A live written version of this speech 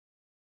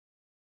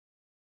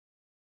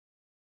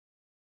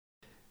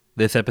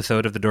This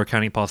episode of the Door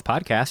County Pulse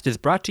podcast is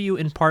brought to you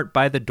in part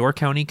by the Door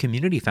County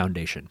Community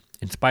Foundation,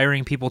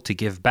 inspiring people to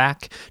give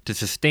back, to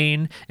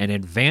sustain, and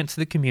advance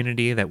the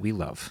community that we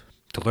love.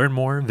 To learn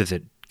more,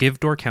 visit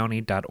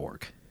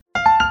givedoorcounty.org.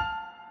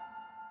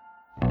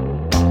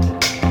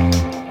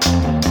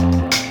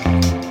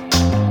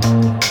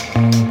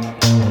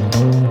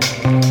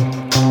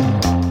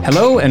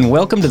 Hello, and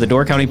welcome to the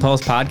Door County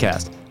Pulse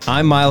podcast.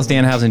 I'm Miles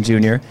Danhausen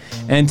Jr.,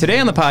 and today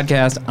on the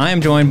podcast, I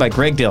am joined by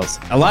Greg Dills.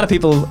 A lot of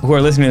people who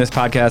are listening to this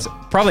podcast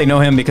probably know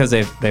him because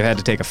they've had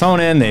to take a phone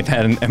in, they've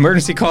had an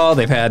emergency call,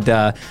 they've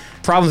had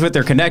problems with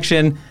their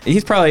connection.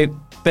 He's probably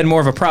been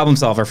more of a problem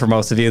solver for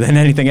most of you than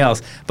anything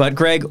else. But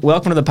Greg,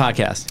 welcome to the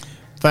podcast.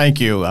 Thank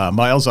you,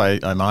 Miles.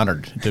 I'm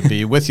honored to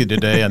be with you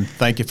today, and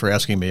thank you for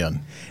asking me in.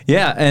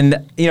 Yeah,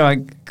 and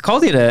I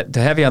called you to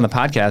have you on the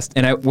podcast,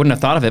 and I wouldn't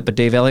have thought of it, but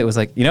Dave Elliott was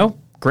like,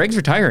 Greg's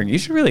retiring. You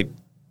should really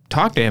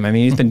talk to him. I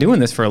mean, he's been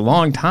doing this for a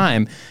long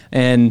time.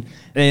 And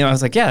I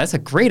was like, yeah, that's a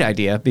great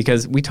idea,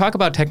 because we talk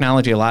about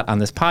technology a lot on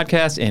this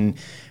podcast, and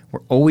we're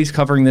always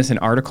covering this in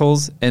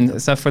articles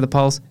and stuff for the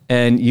Pulse.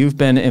 And you've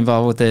been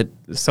involved with it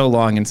so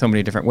long in so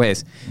many different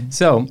ways.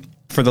 So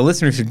for the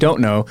listeners who don't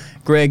know,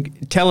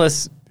 Greg, tell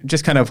us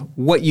just kind of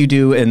what you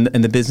do and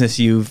the business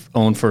you've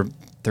owned for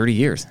 30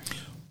 years.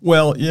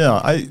 Well,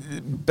 yeah,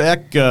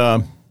 back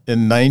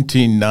in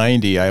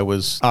 1990, I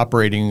was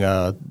operating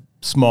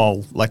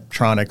small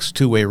electronics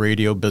two-way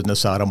radio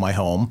business out of my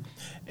home,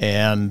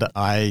 and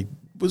I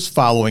was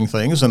following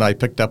things, and I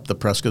picked up the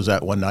Press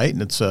Gazette one night,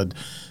 and it said,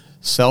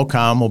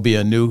 Cellcom will be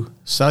a new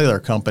cellular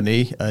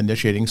company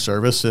initiating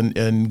service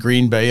in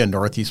Green Bay and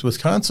Northeast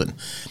Wisconsin.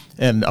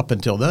 And up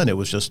until then, it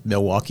was just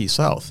Milwaukee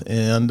South.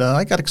 And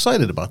I got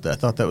excited about that. I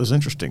thought that was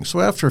interesting. So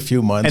after a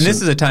few months... And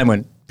this is a time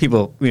when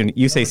people, when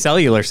you say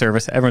cellular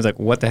service, everyone's like,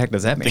 what the heck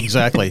does that mean?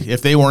 Exactly.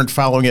 If they weren't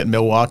following it in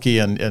Milwaukee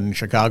and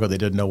Chicago, they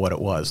didn't know what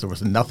it was. There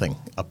was nothing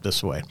up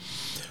this way.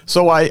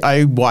 So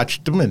I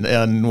watched them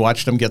and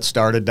watched them get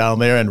started down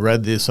there and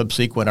read the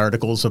subsequent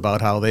articles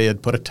about how they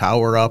had put a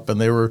tower up and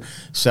they were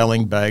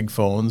selling bag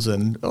phones.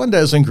 And I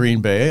was in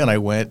Green Bay, and I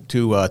went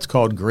to, it's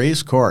called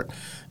Gray's Court,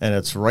 and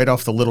it's right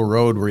off the little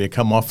road where you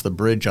come off the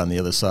bridge on the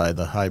other side,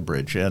 the high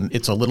bridge. And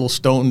it's a little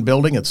stone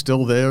building. It's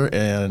still there.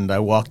 And I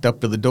walked up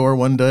to the door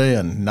one day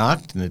and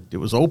knocked, and it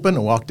was open. I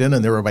walked in,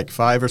 and there were like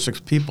 5 or 6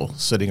 people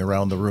sitting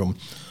around the room.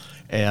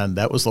 And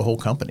that was the whole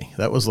company.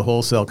 That was the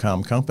whole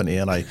Cellcom company.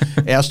 And I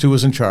asked who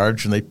was in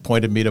charge, and they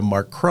pointed me to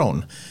Mark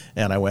Crone.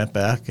 And I went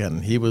back,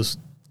 and he was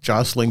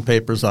jostling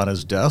papers on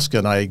his desk,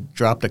 and I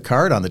dropped a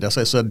card on the desk.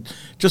 I said,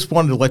 just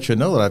wanted to let you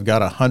know that I've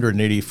got a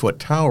 180-foot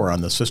tower on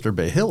the Sister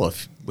Bay Hill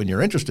when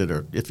you're interested,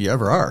 or if you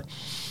ever are.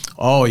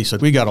 Oh, he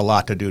said, we got a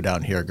lot to do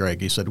down here,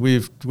 Greg. He said,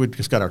 we've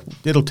just got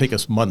it'll take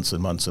us months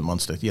and months and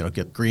months to,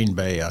 get Green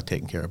Bay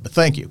taken care of. But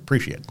thank you.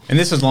 Appreciate it. And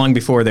this was long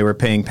before they were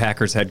paying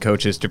Packers head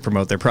coaches to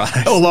promote their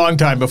products. A long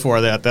time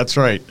before that. That's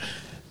right.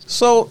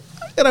 So,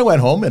 and I went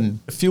home, and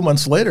a few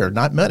months later,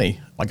 not many,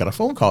 I got a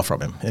phone call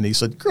from him. And he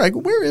said, Greg,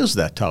 where is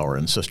that tower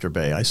in Sister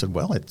Bay? I said,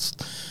 well, it's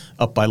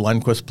up by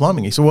Lundquist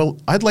Plumbing. He said, well,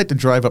 I'd like to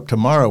drive up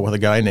tomorrow with a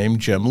guy named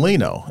Jim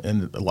Leno.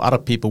 And a lot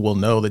of people will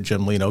know that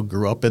Jim Leno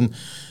grew up in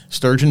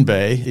Sturgeon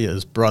Bay.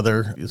 His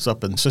brother is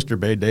up in Sister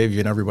Bay. Dave,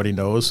 everybody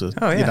knows.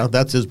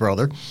 That's his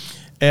brother.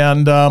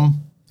 And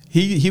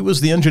he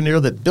was the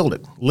engineer that built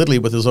it, literally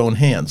with his own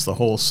hands, the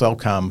whole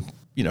Cellcom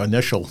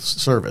initial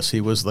service.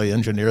 He was the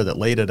engineer that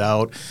laid it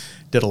out,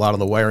 did a lot of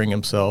the wiring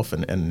himself,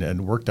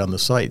 and worked on the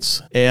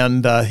sites.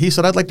 And he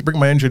said, I'd like to bring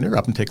my engineer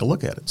up and take a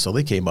look at it. So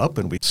they came up,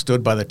 and we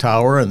stood by the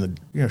tower and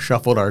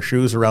shuffled our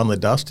shoes around the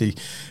dust. He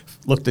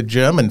looked at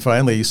Jim, and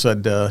finally he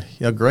said,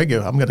 Greg,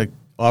 I'm going to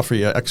offer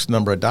you X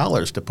number of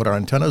dollars to put our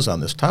antennas on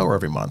this tower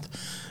every month.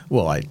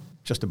 Well, I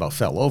just about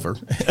fell over.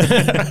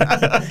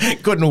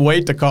 Couldn't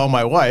wait to call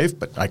my wife,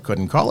 but I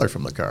couldn't call her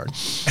from the car.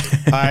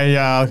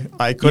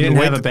 I couldn't you didn't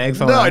wait. Have a bag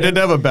phone? No, I didn't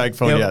have a bag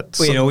phone yet.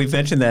 We've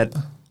mentioned that.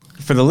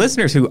 For the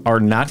listeners who are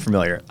not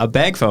familiar, a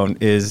bag phone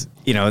is,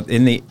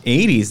 in the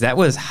 80s, that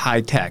was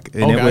high tech.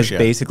 And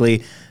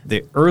basically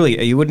the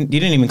early, you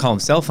didn't even call them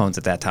cell phones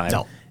at that time.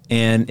 No.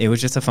 And it was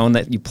just a phone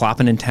that you plop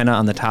an antenna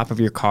on the top of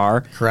your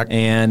car. Correct.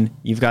 And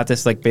you've got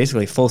this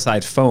basically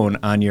full-size phone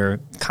on your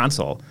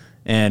console.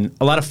 And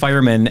a lot of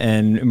firemen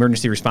and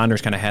emergency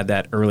responders kind of had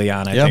that early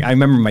on. I think I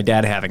remember my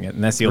dad having it,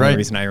 and that's the only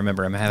reason I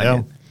remember him having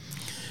it.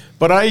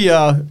 But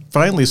I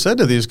finally said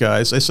to these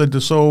guys, I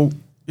said, so,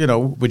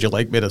 would you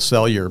like me to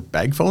sell your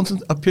bag phones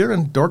up here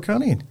in Door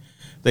County? And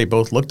they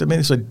both looked at me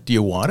and said, do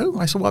you want to?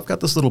 I said, well, I've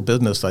got this little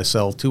business. I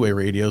sell two-way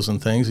radios and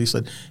things. He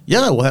said,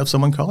 yeah, we'll have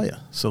someone call you.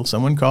 So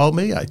someone called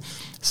me. I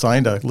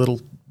signed a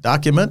little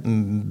document,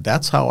 and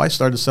that's how I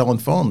started selling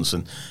phones.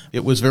 And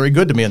it was very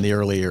good to me in the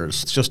early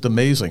years. It's just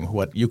amazing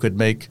what you could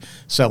make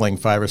selling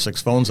 5 or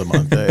 6 phones a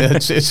month.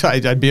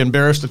 I'd be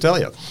embarrassed to tell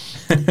you.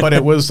 But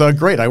it was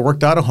great. I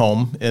worked out of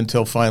home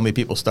until finally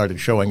people started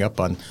showing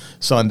up on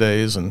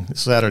Sundays and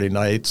Saturday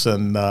nights.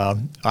 And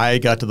I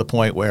got to the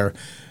point where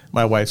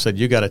my wife said,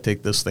 "You got to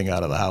take this thing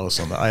out of the house."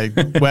 And I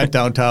went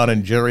downtown,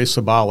 and Jerry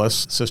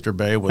Sabalas, Sister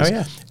Bay, was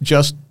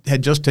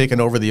had just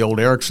taken over the old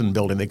Erickson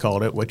building, they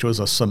called it, which was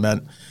a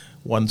cement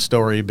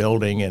one-story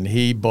building, and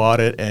he bought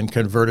it and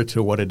converted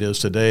to what it is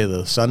today,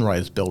 the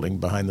Sunrise building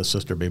behind the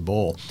Sister Bay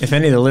Bowl. If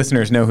any of the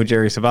listeners know who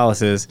Jerry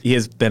Sabalas is, he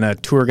has been a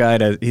tour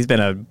guide. He's been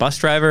a bus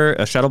driver,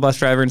 a shuttle bus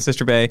driver in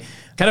Sister Bay.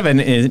 Kind of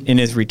in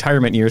his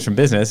retirement years from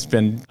business,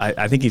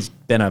 I think he's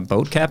been a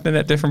boat captain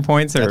at different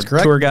points, or That's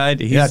correct. Tour guide.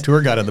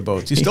 Tour guide on the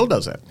boats. He still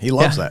does that. He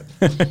loves that.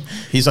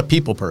 He's a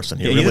people person.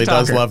 He really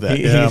does love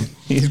that.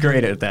 He's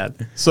great at that.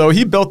 So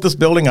he built this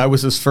building. I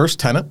was his first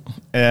tenant,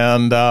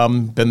 and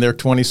been there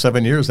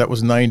 27 years. That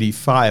was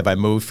 95. I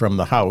moved from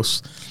the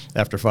house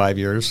after 5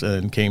 years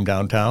and came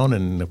downtown,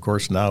 and of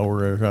course now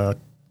we're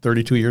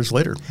 32 years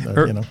later.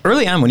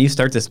 Early on, when you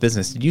start this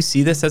business, did you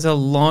see this as a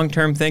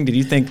long-term thing? Did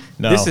you think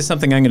this is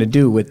something I'm going to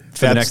do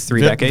for the next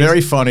 3 decades? Very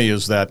funny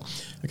is that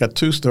I got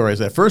two stories.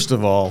 That first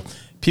of all,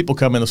 people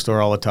come in the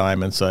store all the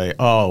time and say,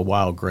 "Oh,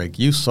 wow, Greg,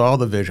 you saw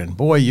the vision.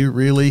 Boy, you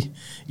really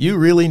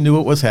knew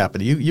what was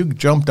happening. You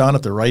jumped on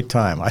at the right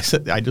time." I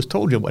said, "I just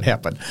told you what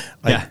happened.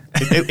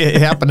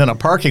 It happened in a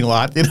parking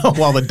lot,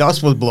 while the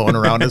dust was blowing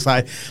around us."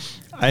 I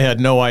had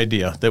no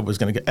idea that was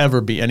going to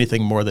ever be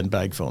anything more than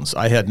bag phones.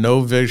 I had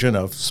no vision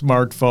of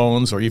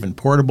smartphones or even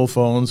portable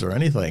phones or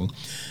anything.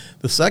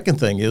 The second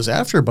thing is,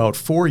 after about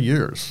 4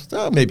 years,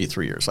 maybe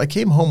 3 years, I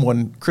came home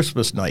one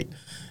Christmas night,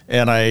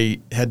 and I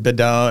had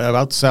been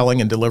out selling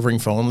and delivering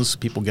phones,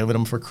 people giving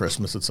them for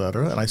Christmas, et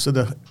cetera. And I said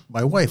to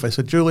my wife,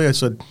 Julie,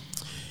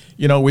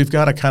 we've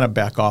got to kind of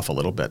back off a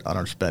little bit on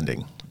our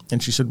spending.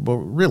 And she said, "Well,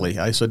 really?"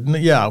 I said,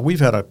 "Yeah,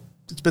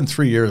 it's been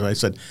 3 years." And I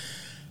said,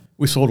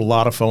 "We sold a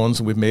lot of phones,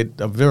 and we've made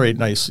a very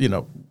nice,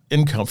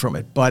 income from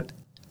it. But,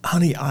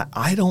 honey,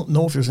 I don't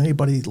know if there's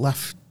anybody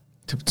left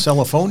to sell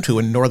a phone to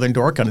in Northern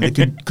Door County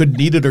that could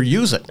need it or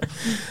use it."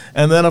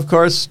 And then, of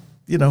course,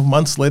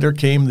 months later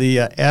came the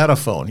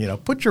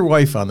Adaphone. Put your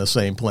wife on the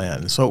same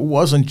plan. So it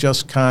wasn't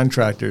just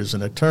contractors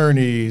and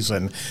attorneys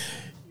and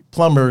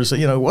plumbers.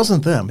 It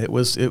wasn't them. It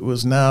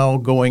was now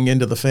going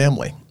into the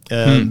family,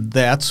 and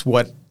that's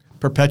what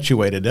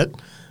perpetuated it.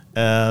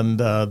 And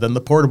then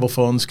the portable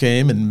phones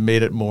came and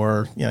made it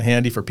more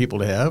handy for people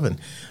to have. And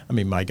I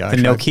mean, my gosh,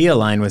 the Nokia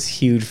line was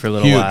huge for a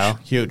little while.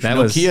 Huge. That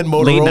Nokia was and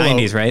Motorola. Late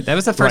 90s, right? That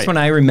was the first one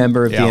I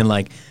remember of being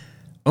like,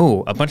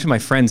 "Oh, a bunch of my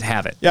friends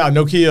have it." Yeah,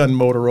 Nokia and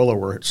Motorola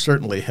were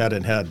certainly head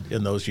and head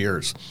in those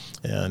years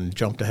and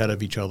jumped ahead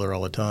of each other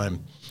all the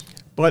time.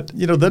 But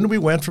then we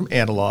went from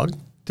analog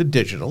to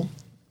digital.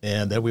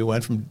 And then we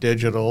went from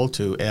digital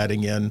to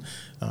adding in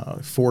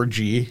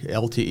 4G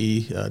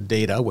LTE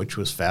data, which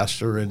was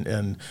faster,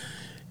 and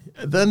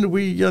then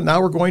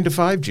now we're going to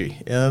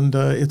 5G, and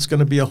it's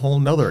going to be a whole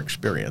nother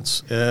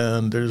experience.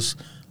 And there's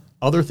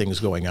other things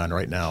going on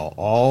right now.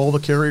 All the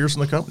carriers in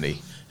the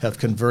company have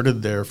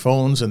converted their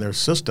phones and their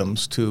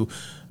systems to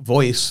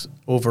voice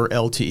over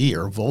LTE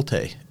or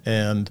VoLTE,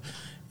 and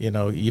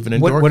even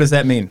in what does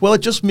that mean? Well, it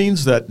just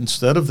means that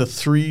instead of the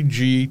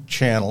 3G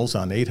channels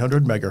on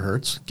 800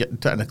 megahertz, getting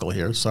technical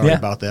here, sorry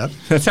about that.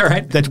 That's all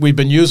right. That we've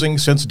been using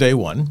since day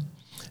one,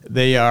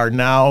 they are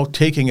now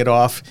taking it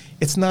off.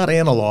 It's not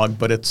analog,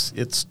 but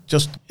it's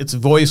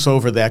voice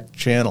over that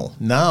channel.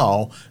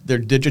 Now they're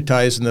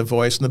digitizing the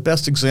voice, and the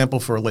best example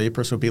for a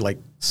layperson would be like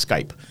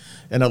Skype.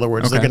 In other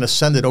words, they're going to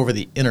send it over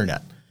the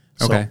internet.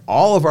 So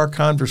all of our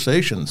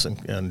conversations,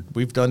 and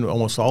we've done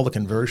almost all the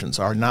conversions,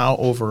 are now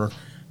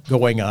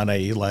going on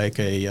a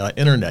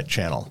internet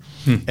channel.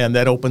 And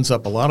that opens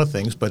up a lot of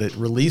things, but it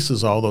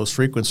releases all those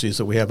frequencies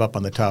that we have up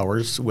on the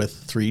towers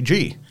with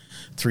 3G.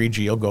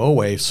 3G will go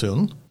away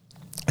soon,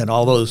 and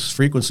all those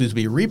frequencies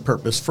will be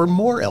repurposed for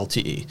more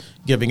LTE,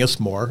 giving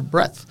us more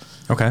breadth.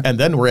 Okay. And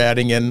then we're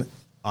adding in,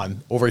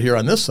 over here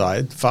on this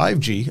side,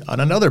 5G on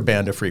another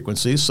band of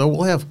frequencies, so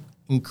we'll have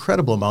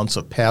incredible amounts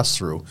of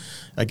pass-through,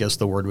 I guess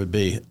the word would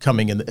be,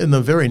 coming in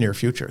the very near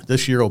future.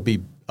 This year will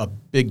be a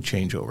big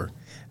changeover.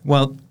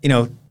 Well,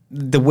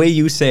 the way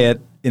you say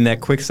it in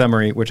that quick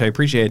summary, which I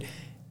appreciate,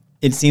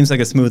 it seems like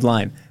a smooth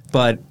line.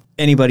 But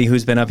anybody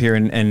who's been up here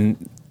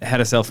and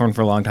had a cell phone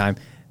for a long time,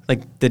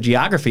 like the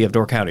geography of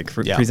Door County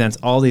presents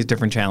all these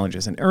different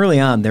challenges. And early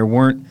on, there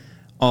weren't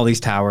all these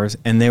towers,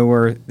 and there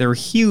were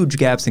huge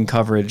gaps in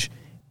coverage.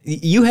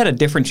 You had a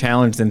different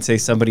challenge than, say,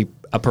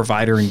 a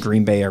provider in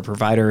Green Bay or a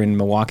provider in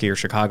Milwaukee or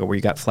Chicago, where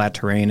you got flat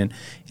terrain and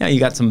you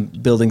got some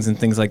buildings and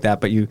things like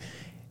that, but you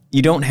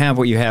don't have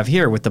what you have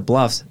here with the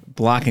bluffs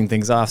blocking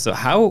things off. So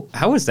how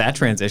was that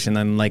transition?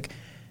 And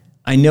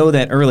I know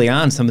that early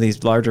on, some of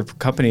these larger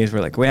companies were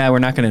like, well, we're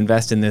not going to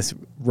invest in this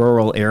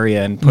rural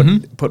area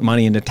and put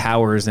money into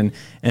towers and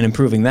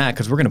improving that,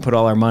 because we're going to put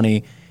all our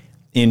money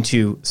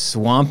into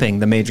swamping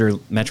the major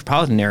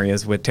metropolitan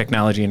areas with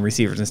technology and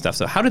receivers and stuff.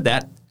 So how did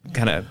that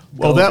kind of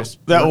Well,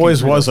 that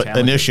always was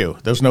an issue.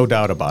 There's no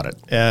doubt about it.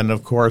 And,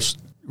 of course,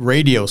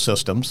 radio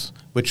systems,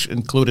 which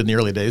included in the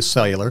early days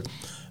cellular,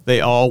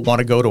 they all want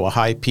to go to a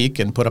high peak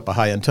and put up a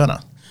high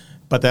antenna.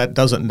 But that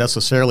doesn't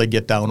necessarily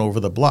get down over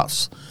the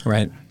bluffs.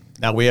 Right.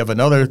 Now, we have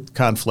another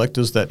conflict,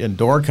 is that in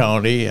Door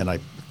County, and I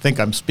think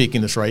I'm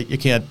speaking this right, you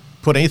can't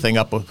put anything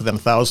up within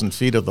 1,000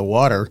 feet of the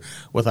water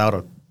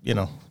without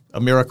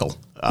a miracle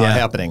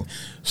happening.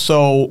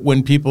 So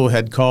when people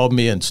had called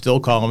me and still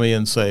call me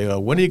and say,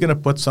 when are you going to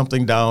put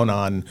something down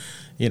on,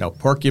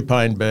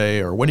 Porcupine Bay,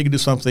 or when are you going to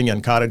do something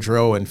in Cottage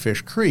Row and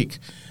Fish Creek?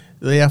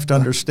 They have to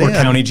understand.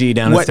 Or County G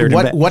down at Third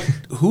and Bay.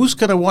 Who's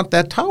going to want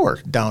that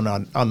tower down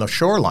on the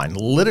shoreline,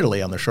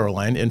 literally on the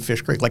shoreline in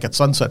Fish Creek, like at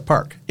Sunset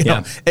Park?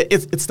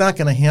 It's not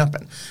going to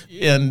happen.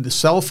 And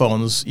cell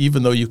phones,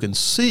 even though you can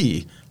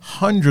see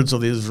hundreds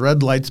of these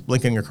red lights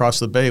blinking across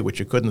the bay, which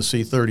you couldn't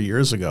see 30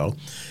 years ago,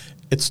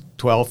 it's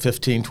 12,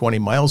 15, 20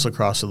 miles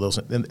across of those,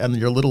 and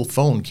your little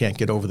phone can't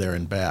get over there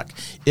and back.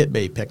 It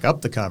may pick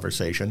up the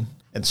conversation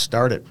and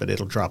start it, but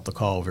it'll drop the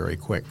call very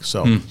quick.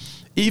 So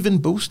even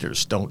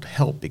boosters don't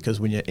help,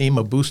 because when you aim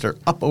a booster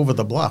up over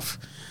the bluff,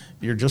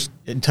 you're just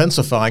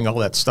intensifying all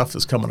that stuff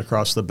that's coming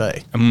across the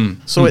bay.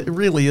 So it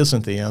really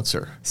isn't the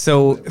answer.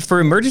 So for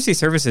emergency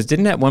services,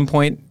 didn't at one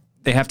point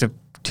they have to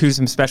do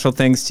some special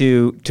things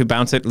to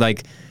bounce it,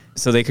 like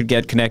so they could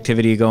get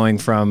connectivity going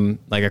from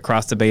like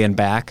across the bay and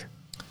back?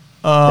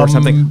 Or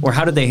something, or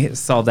how did they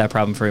solve that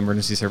problem for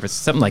emergency services?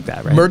 Something like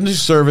that, right? Emergency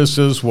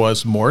services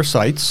was more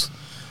sites,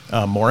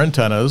 more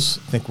antennas.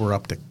 I think we're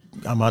up to.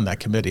 I'm on that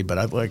committee, but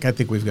I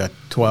think we've got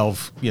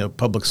 12,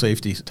 public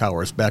safety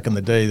towers. Back in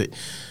the day, that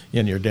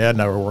your dad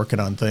and I were working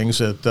on things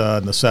that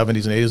in the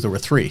 70s and 80s there were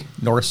 3: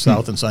 north,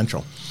 south, and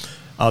central.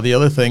 The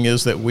other thing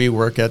is that we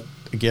work at,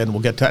 again,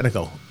 we'll get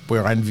technical.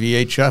 We're on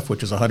VHF,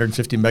 which is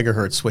 150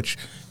 megahertz, which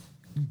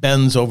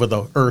bends over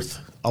the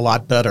earth a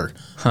lot better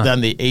than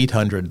the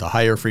 800, the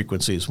higher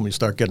frequencies, when we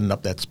start getting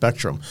up that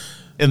spectrum.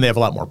 And they have a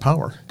lot more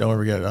power. Don't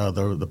forget,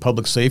 the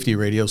public safety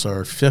radios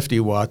are 50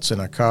 watts in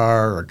a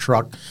car or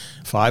truck,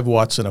 5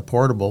 watts in a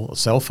portable. A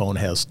cell phone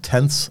has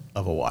tenths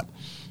of a watt.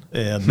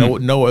 And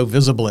no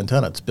visible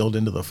antenna. It's built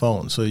into the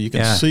phone. So you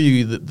can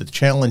see the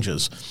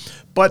challenges.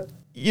 But,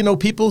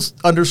 people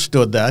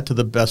understood that to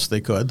the best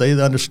they could. They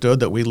understood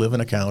that we live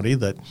in a county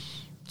that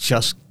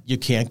just you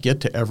can't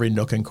get to every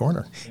nook and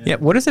corner. Yeah.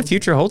 What does the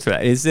future hold for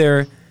that? Is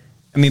there,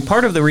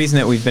 part of the reason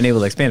that we've been able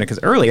to expand it, because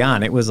early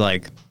on it was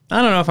like,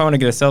 I don't know if I want to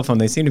get a cell phone.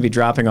 They seem to be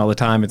dropping all the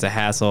time. It's a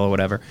hassle or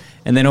whatever.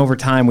 And then over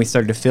time we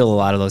started to fill a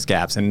lot of those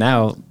gaps. And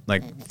now,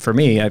 like for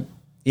me,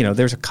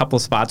 there's a couple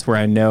spots where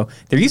I know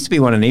there used to be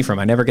one in Ephraim.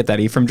 I never get that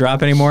Ephraim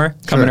drop anymore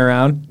coming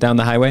around down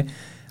the highway.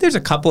 There's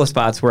a couple of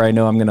spots where I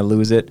know I'm going to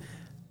lose it.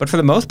 But for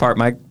the most part,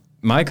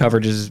 my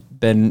coverage has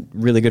been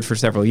really good for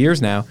several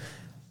years now.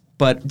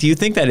 But do you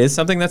think that is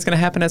something that's going to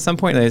happen at some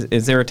point?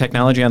 Is there a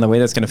technology on the way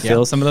that's going to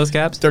fill some of those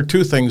gaps? There are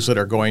 2 things that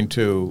are going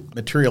to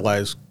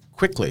materialize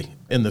quickly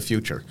in the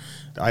future.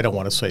 I don't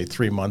want to say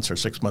 3 months or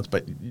 6 months,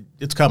 but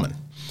it's coming.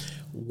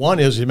 One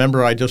is,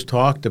 remember I just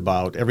talked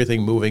about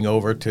everything moving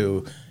over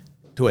to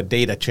a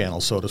data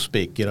channel, so to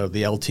speak, the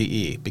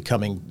LTE,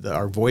 becoming,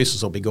 our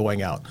voices will be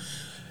going out.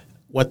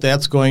 What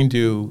that's going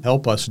to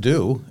help us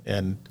do,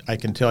 and I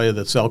can tell you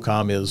that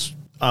Cellcom is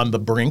on the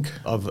brink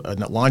of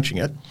launching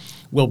it,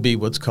 will be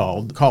what's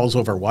called calls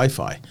over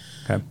Wi-Fi,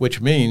 which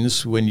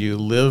means when you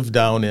live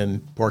down in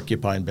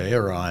Porcupine Bay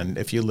or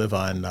if you live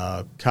on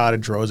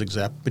Cottage Row,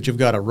 but you've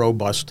got a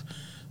robust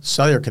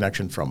cellular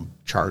connection from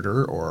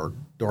Charter or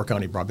Door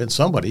County Broadband,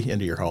 somebody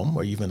into your home,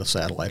 or even a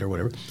satellite or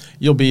whatever,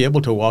 you'll be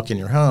able to walk in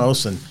your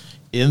house and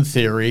in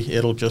theory,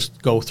 it'll just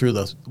go through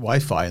the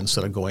Wi-Fi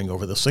instead of going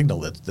over the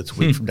signal that's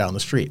weak from down the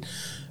street.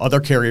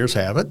 Other carriers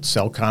have it.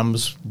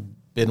 Cellcom's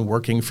been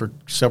working for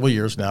several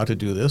years now to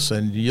do this,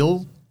 and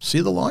you'll see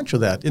the launch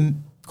of that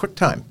in quick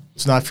time.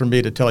 It's not for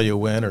me to tell you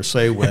when or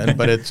say when,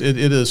 but it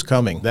is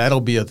coming. That'll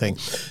be a thing.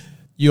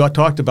 You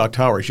talked about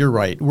towers. You're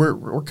right.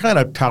 We're kind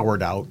of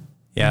towered out.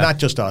 Yeah. Not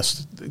just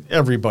us,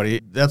 everybody.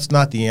 That's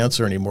not the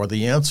answer anymore.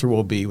 The answer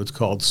will be what's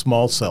called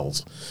small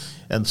cells.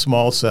 And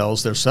small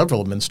cells, there's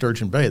several of them in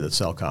Sturgeon Bay that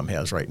Cellcom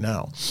has right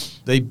now.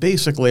 They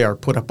basically are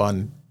put up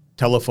on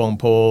telephone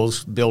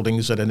poles,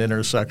 buildings at an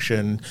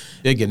intersection,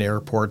 big in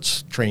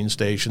airports, train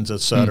stations, et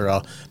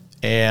cetera.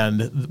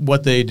 And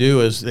what they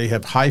do is they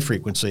have high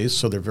frequencies,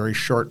 so they're very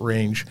short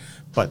range,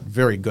 but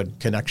very good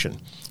connection.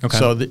 Okay.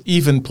 So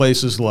even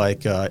places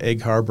like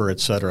Egg Harbor, et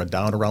cetera,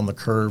 down around the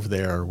curve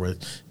there, where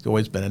it's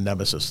always been a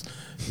nemesis.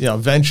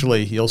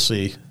 Eventually you'll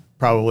see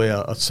probably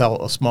a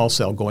small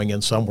cell going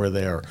in somewhere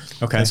there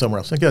and somewhere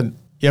else. Again,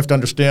 you have to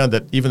understand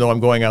that even though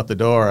I'm going out the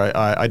door,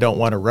 I don't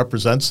want to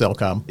represent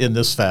Cellcom in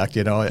this fact,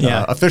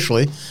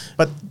 officially.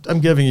 But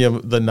I'm giving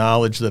you the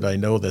knowledge that I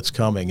know that's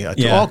coming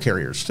to all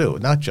carriers too,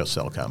 not just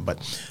Cellcom. But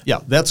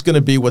that's going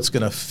to be what's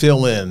going to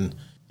fill in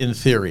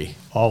theory,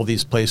 all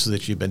these places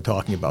that you've been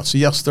talking about. So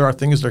yes, there are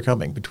things that are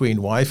coming between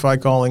Wi-Fi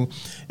calling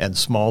and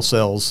small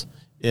cells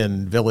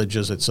in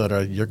villages, et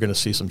cetera. You're going to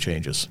see some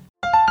changes.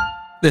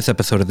 This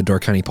episode of the Door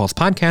County Pulse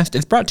podcast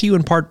is brought to you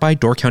in part by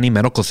Door County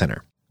Medical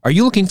Center. Are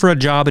you looking for a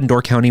job in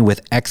Door County with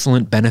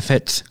excellent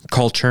benefits,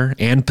 culture,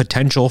 and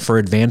potential for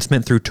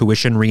advancement through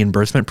tuition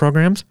reimbursement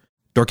programs?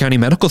 Door County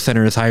Medical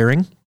Center is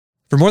hiring.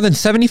 For more than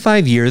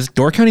 75 years,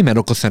 Door County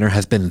Medical Center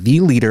has been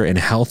the leader in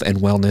health and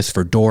wellness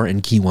for Door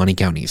and Kewaunee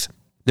counties.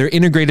 Their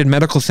integrated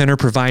medical center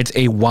provides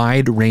a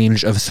wide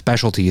range of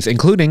specialties,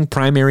 including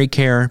primary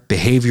care,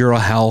 behavioral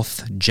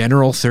health,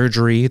 general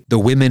surgery, the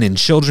Women and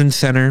Children's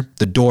Center,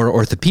 the Door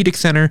Orthopedic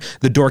Center,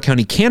 the Door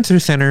County Cancer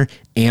Center,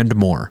 and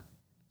more.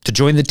 To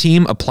join the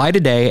team, apply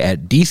today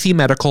at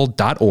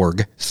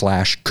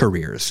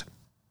dcmedical.org/careers.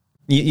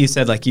 You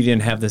said like you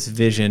didn't have this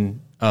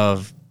vision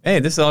of, hey,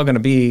 this is all going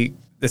to be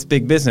this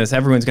big business.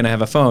 Everyone's going to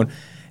have a phone.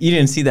 You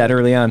didn't see that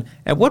early on.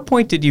 At what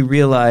point did you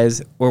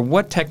realize, or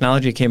what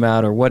technology came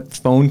out, or what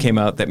phone came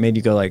out that made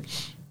you go like,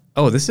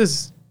 oh,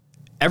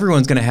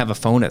 everyone's going to have a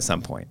phone at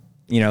some point?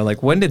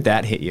 Like when did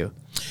that hit you?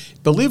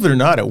 Believe it or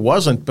not, it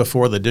wasn't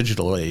before the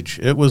digital age.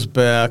 It was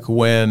back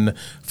when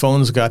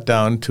phones got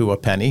down to a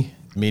penny,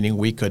 meaning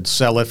we could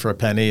sell it for a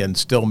penny and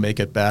still make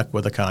it back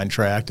with a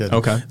contract,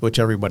 which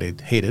everybody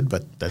hated,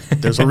 but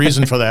there's a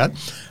reason for that.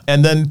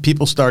 And then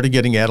people started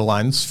getting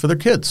add-lines for their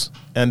kids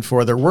and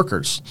for their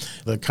workers.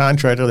 The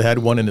contractor that had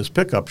one in his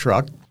pickup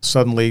truck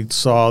suddenly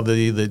saw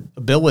the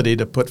ability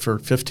to put for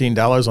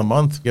 $15 a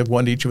month, give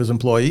one to each of his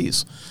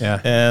employees. Yeah.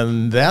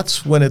 And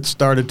that's when it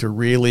started to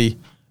really,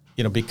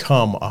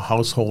 become a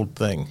household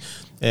thing.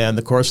 And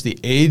of course, the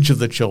age of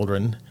the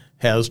children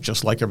has,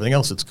 just like everything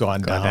else, it's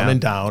gone down and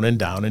down and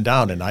down and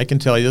down. And I can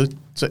tell you,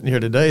 sitting here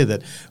today,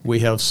 that we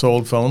have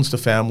sold phones to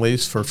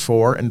families for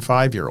 4 and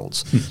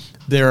 5-year-olds.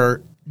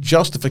 Their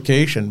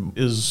justification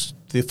is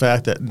the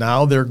fact that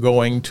now they're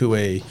going to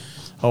a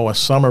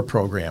summer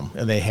program,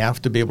 and they have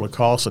to be able to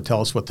call us to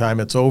tell us what time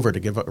it's over to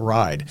give a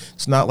ride.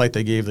 It's not like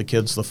they gave the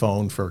kids the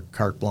phone for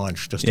carte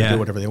blanche just to do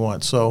whatever they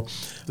want. So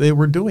they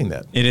were doing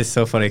that. It is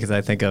so funny because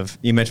I think of,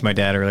 you mentioned my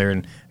dad earlier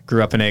and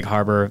grew up in Egg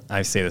Harbor.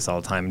 I say this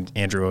all the time.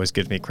 Andrew always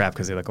gives me crap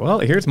because they're like, well,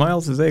 here's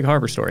Miles' Egg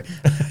Harbor story.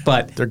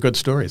 But they're good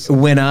stories.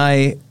 When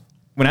I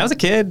was a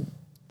kid,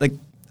 like,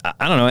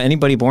 I don't know,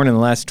 anybody born in the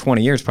last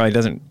 20 years probably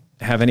doesn't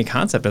have any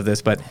concept of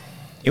this, but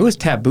it was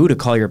taboo to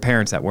call your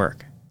parents at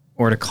work.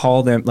 Or to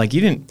call them, like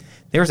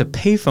there was a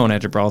payphone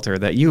at Gibraltar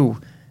that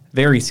you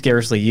very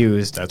scarcely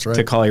used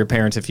to call your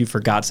parents if you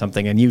forgot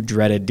something and you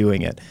dreaded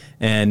doing it.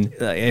 And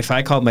if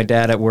I called my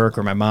dad at work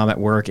or my mom at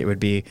work, it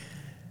would be,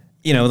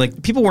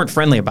 like people weren't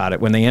friendly about it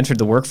when they answered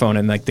the work phone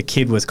and like the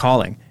kid was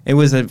calling. It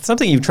was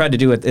something you tried to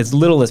do as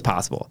little as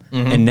possible.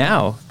 Mm-hmm. And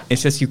now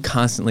it's just you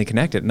constantly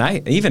connected. And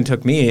it even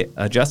took me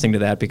adjusting to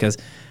that because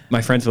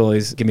my friends will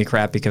always give me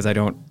crap because I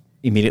don't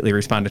immediately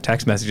respond to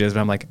text messages,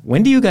 but I'm like,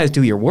 when do you guys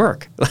do your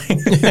work? But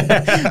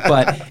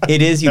it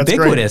is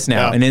ubiquitous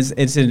now, and it's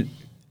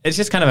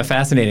just kind of a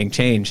fascinating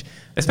change,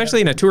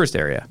 especially in a tourist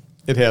area.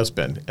 It has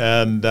been,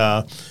 and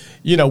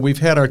we've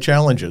had our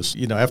challenges.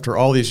 After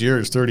all these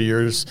years, 30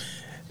 years,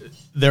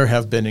 there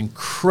have been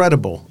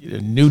incredible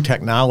new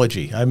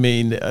technology. I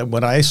mean,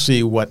 when I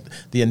see what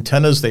the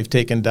antennas they've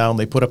taken down,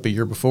 they put up a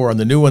year before, and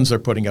the new ones they're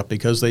putting up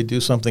because they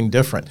do something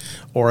different.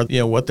 Or,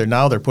 what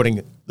they're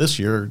putting this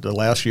year, the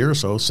last year or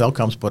so,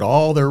 Cellcom's put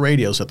all their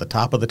radios at the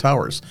top of the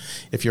towers.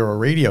 If you're a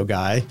radio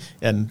guy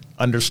and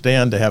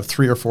understand to have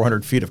 300 or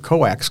 400 feet of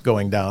coax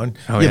going down,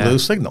 you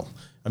lose signal.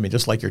 I mean,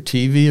 just like your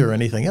TV or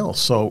anything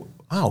else. So,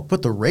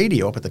 put the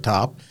radio up at the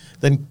top,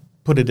 then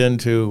put it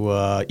into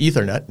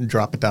Ethernet and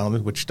drop it down,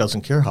 which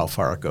doesn't care how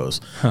far it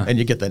goes. And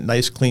you get that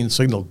nice clean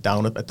signal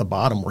down at the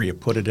bottom where you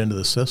put it into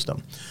the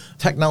system.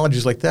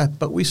 Technologies like that,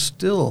 but we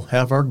still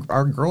have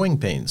our growing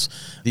pains.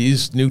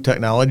 These new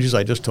technologies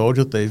I just told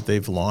you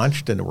they've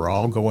launched, and we're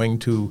all going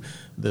to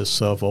this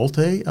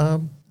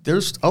VoLTE.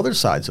 There's other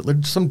sides.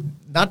 There's some,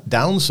 not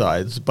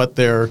downsides, but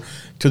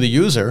to the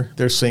user,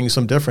 they're seeing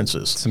some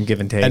differences. Some give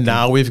and take. And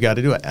now we've got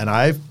to do it. And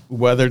I've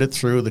weathered it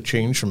through the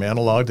change from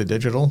analog to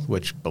digital,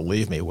 which,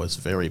 believe me, was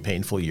a very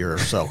painful year or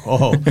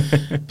so.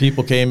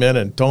 People came in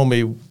and told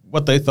me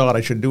what they thought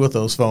I should do with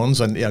those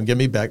phones and give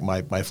me back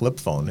my flip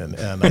phone.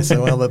 And I said,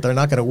 well, they're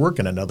not going to work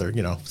in another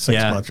 6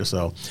 months or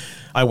so.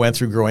 I went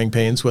through growing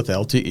pains with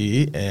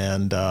LTE,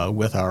 and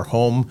with our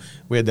home,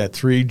 we had that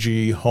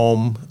 3G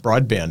home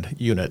broadband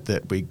unit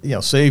that we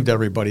saved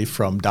everybody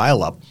from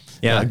dial-up.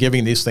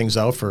 Giving these things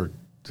out for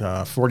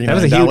 $49. That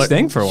was a huge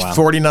thing for a while.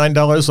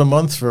 $49 a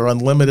month for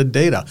unlimited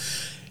data.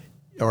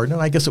 Or no,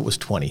 I guess it was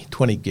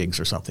 20 gigs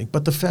or something.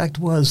 But the fact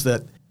was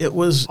that it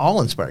was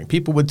all-inspiring.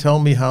 People would tell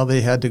me how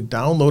they had to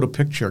download a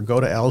picture, go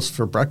to Al's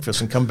for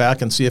breakfast, and come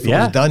back and see if it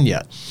was done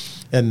yet.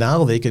 And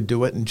now they could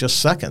do it in just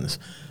seconds.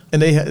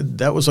 And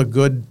that was a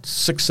good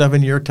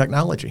 6-7 year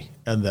technology.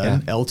 And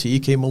then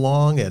LTE came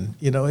along, and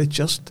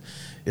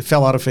it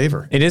fell out of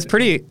favor. It is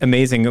pretty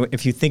amazing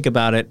if you think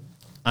about it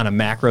on a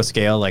macro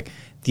scale, like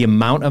the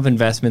amount of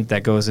investment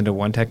that goes into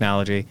one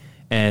technology.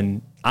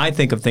 And I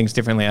think of things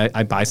differently.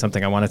 I buy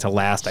something, I want it to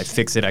last, I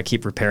fix it, I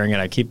keep repairing it,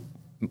 I keep,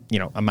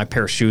 my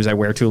pair of shoes I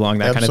wear too long,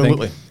 that kind of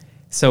thing.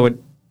 So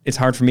it's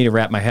hard for me to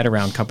wrap my head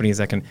around companies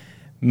that can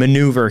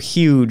maneuver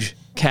huge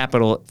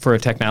capital for a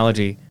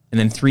technology and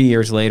then 3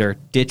 years later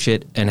ditch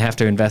it and have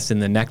to invest in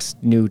the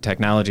next new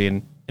technology,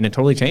 and it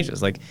totally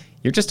changes. Like,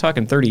 you're just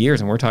talking 30 years,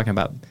 and we're talking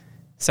about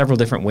several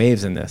different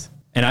waves in this.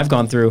 And I've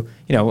gone through,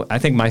 I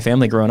think my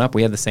family growing up,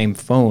 we had the same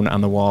phone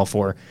on the wall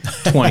for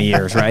 20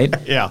 years, right?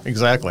 Yeah,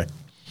 exactly.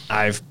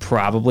 I've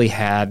probably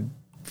had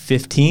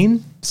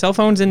 15 cell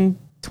phones in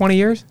 20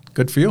 years?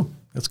 Good for you.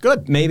 That's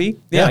good. Maybe.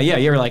 Yeah.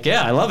 You were like,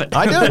 yeah, I love it.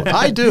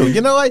 I do.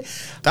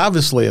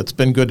 Obviously it's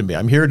been good to me.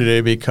 I'm here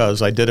today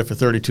because I did it for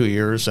 32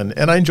 years and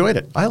I enjoyed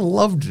it. I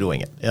loved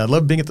doing it. And I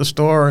loved being at the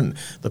store and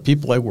the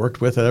people I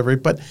worked with and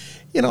everything. But,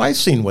 I've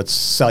seen what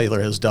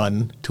cellular has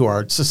done to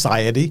our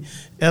society.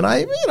 And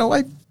I'm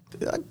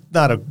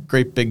not a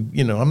great big,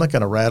 I'm not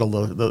going to rattle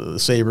the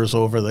sabers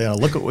over there.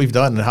 Look what we've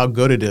done and how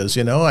good it is.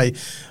 I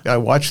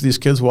watch these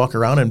kids walk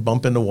around and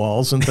bump into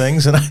walls and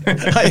things. And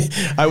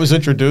I was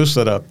introduced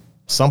at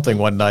something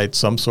one night,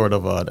 some sort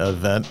of an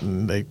event,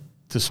 and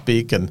to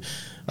speak. And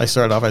I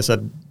started off, I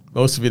said,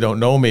 most of you don't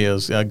know me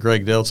as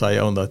Greg Diltz. I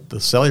own the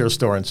cellular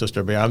store in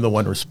Sister Bay. I'm the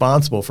one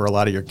responsible for a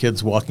lot of your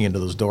kids walking into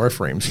those door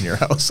frames in your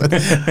house.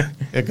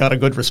 It got a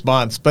good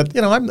response. But,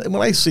 when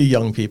I see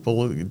young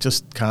people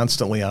just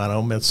constantly on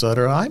them, et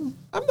cetera, I'm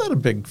not a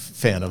big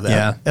fan of that.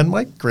 Yeah. And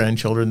my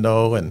grandchildren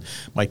know, and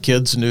my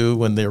kids knew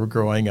when they were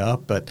growing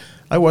up. But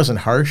I wasn't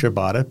harsh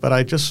about it. But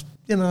I just,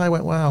 I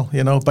went, wow,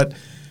 but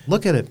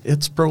look at it.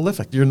 It's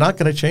prolific. You're not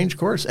going to change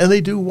course. And they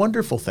do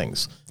wonderful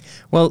things.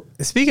 Well,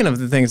 speaking of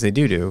the things they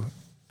do,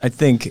 I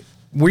think,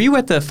 were you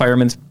at the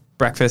fireman's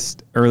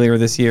breakfast earlier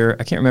this year?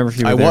 I can't remember if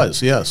you were there. I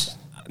was, yes.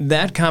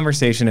 That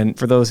conversation, and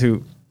for those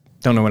who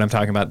don't know what I'm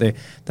talking about, the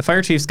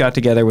fire chiefs got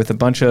together with a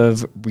bunch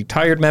of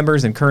retired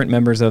members and current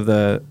members of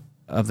the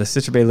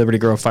Sister Bay Liberty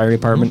Grove Fire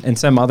Department and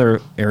some other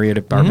area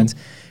departments,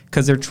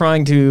 because they're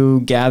trying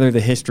to gather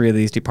the history of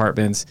these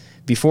departments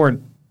before,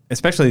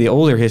 especially the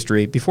older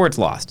history, before it's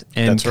lost,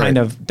 and That's right.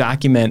 of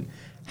document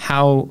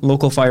how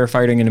local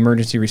firefighting and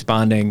emergency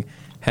responding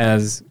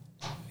has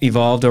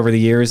evolved over the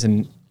years.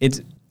 And it's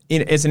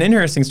an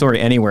interesting story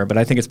anywhere, but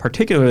I think it's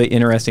particularly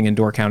interesting in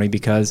Door County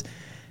because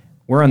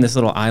we're on this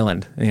little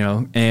island,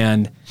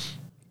 and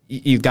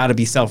you've got to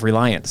be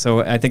self-reliant. So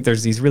I think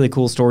there's these really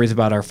cool stories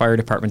about our fire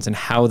departments and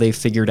how they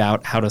figured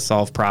out how to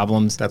solve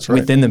problems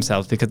within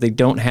themselves because they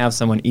don't have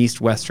someone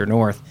east, west, or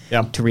north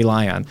to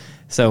rely on.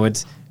 So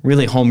it's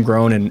really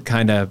homegrown and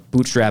kind of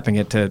bootstrapping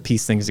it to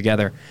piece things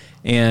together.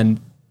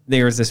 And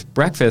there was this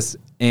breakfast,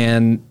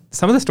 and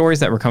some of the stories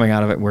that were coming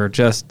out of it were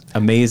just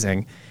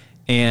amazing.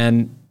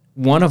 And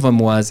one of them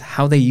was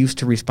how they used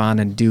to respond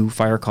and do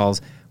fire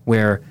calls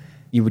where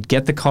you would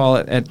get the call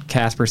at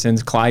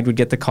Casperson's, Clyde would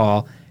get the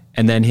call,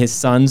 and then his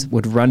sons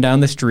would run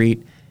down the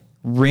street,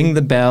 ring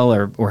the bell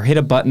or hit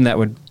a button that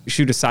would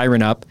shoot a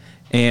siren up,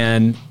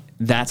 and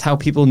that's how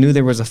people knew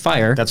there was a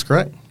fire. That's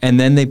correct. And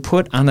then they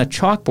put on a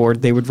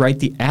chalkboard, they would write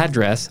the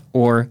address,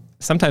 or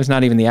sometimes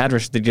not even the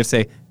address, they'd just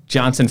say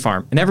Johnson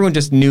Farm. And everyone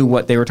just knew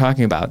what they were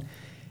talking about.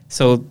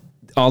 So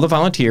all the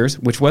volunteers,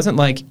 which wasn't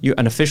like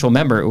an official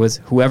member, it was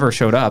whoever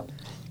showed up,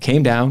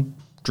 came down,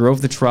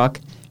 drove the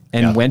truck,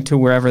 and went to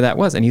wherever that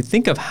was. And you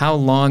think of how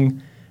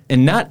long,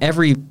 and not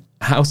every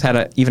house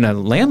had even a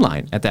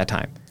landline at that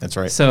time. That's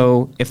right.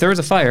 So if there was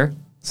a fire,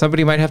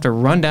 somebody might have to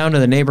run down to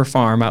the neighbor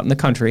farm out in the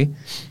country,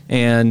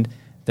 and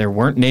there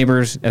weren't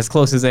neighbors as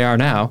close as they are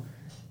now,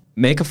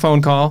 make a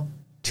phone call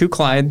to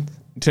Clyde,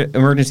 to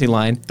emergency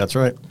line. That's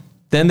right.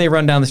 Then they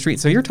run down the street.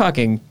 So you're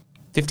talking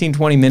 15,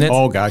 20 minutes.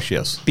 Oh, gosh,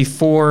 yes.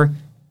 Before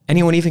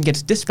anyone even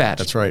gets dispatched.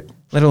 That's right.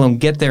 Let alone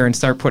get there and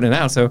start putting it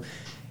out. So,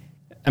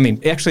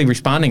 actually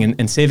responding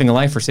and saving a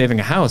life or saving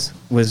a house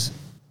was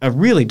a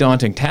really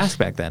daunting task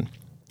back then.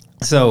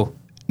 So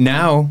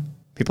now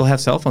people have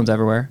cell phones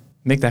everywhere.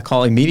 Make that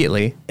call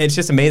immediately. It's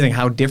just amazing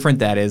how different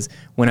that is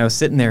when I was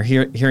sitting there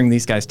hearing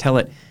these guys tell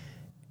it.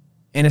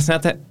 And it's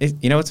not that,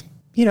 it's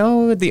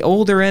the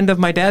older end of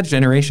my dad's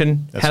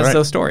generation has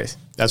those stories.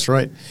 That's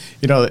right.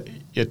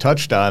 You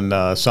touched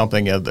on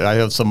something. I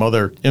have some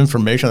other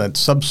information that's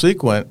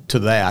subsequent to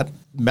that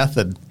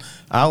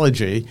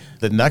methodology.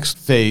 The next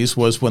phase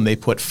was when they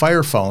put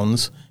fire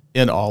phones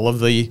in all of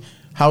the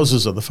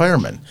houses of the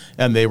firemen.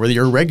 And they were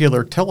your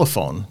regular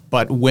telephone.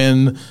 But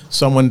when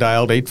someone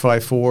dialed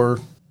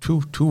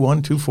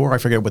 854-22124, I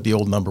forget what the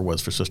old number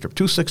was for Sister,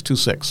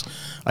 2626,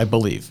 I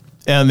believe.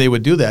 And they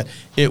would do that.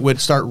 It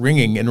would start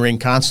ringing and ring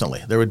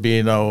constantly. There would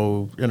be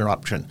no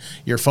interruption.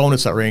 Your phone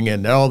would start ringing,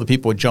 and all the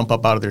people would jump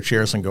up out of their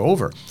chairs and go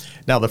over.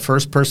 Now, the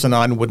first person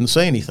on wouldn't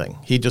say anything.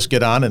 He'd just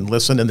get on and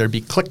listen, and there'd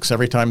be clicks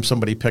every time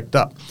somebody picked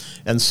up.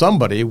 And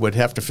somebody would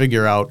have to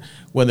figure out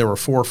when there were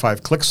 4 or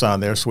 5 clicks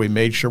on there, so we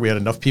made sure we had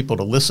enough people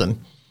to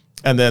listen.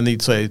 And then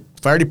they'd say,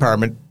 fire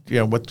department,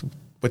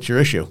 what's your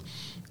issue?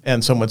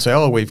 And someone would say,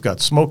 oh, we've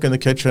got smoke in the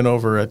kitchen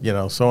over at,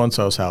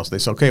 so-and-so's house. They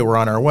say, okay, we're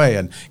on our way.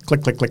 And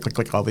click, click, click, click,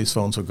 click, all these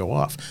phones would go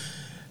off.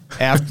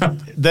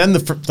 Then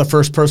the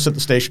first person at the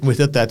station would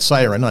hit that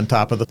siren on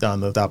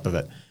the top of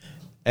it.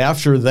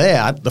 After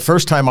that, the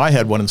first time I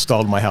had one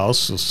installed in my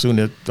house,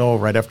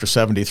 right after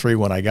 73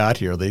 when I got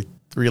here, they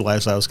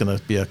realized I was going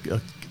to be a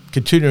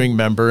continuing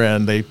member,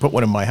 and they put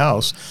one in my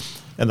house.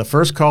 And the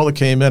first call that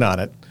came in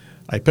on it,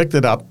 I picked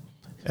it up,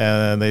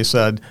 and they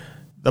said,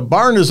 the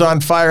barn is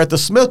on fire at the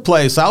Smith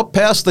place out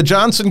past the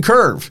Johnson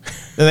Curve.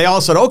 And they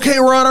all said, okay,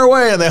 we're on our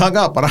way. And they hung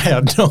up, but I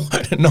had no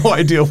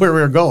idea where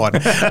we were going.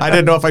 I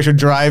didn't know if I should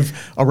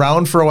drive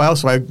around for a while.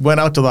 So I went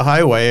out to the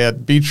highway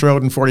at Beach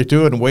Road and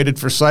 42 and waited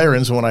for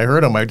sirens. And when I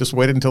heard them, I just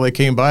waited until they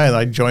came by and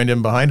I joined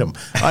in behind them.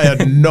 I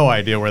had no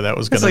idea where that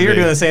was going to be. So you're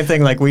doing the same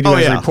thing like we do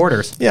as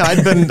reporters. Yeah,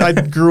 I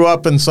grew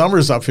up in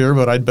Summers up here,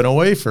 but I'd been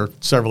away for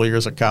several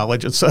years at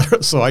college, et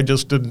cetera. So I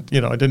just didn't,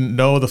 I didn't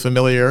know the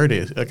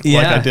familiarity like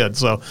I did.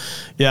 So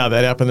yeah,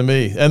 that happened to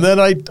me. And then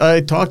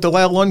I talked to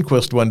Lyle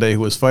Lundquist one day,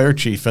 who was fire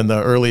chief in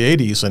the early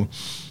 80s. And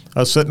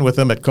I was sitting with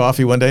him at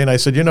coffee one day, and I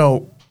said,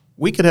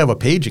 we could have a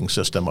paging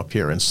system up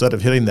here instead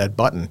of hitting that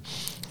button.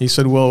 He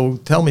said, well,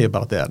 tell me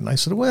about that. And I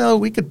said, well,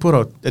 we could put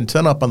an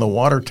antenna up on the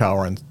water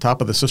tower on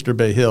top of the Sister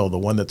Bay Hill, the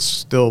one that's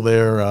still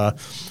there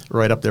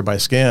right up there by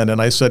Scan.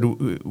 And I said,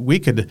 we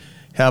could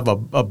have a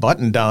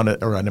button down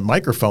or a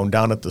microphone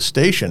down at the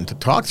station to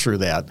talk through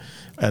that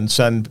and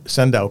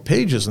send out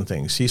pages and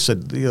things. He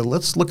said,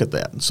 let's look at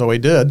that. And so I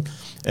did.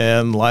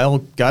 And Lyle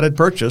got it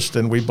purchased,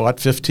 and we bought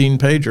 15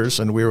 pagers,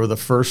 and we were the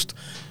first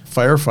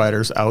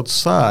firefighters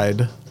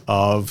outside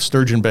of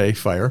Sturgeon Bay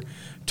Fire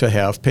to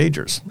have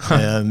pagers.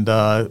 And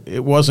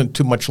it wasn't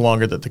too much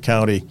longer that the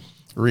county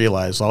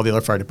realized, all the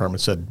other fire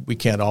departments said, we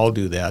can't all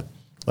do that.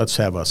 Let's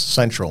have a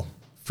central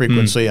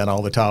frequency on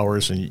all the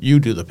towers, and you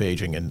do the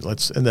paging. And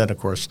then, of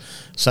course,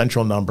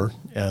 central number,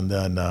 and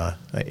then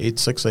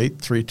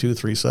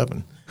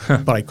 868-3237.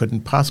 But I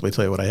couldn't possibly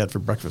tell you what I had for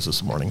breakfast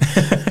this morning.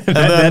 And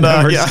then,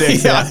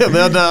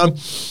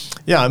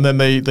 and then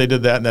they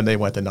did that, and then they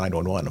went to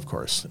 911, of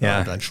course,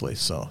 eventually.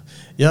 So,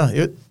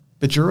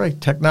 but you're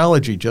right.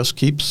 Technology just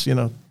keeps,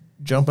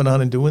 jumping on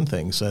and doing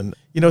things. And,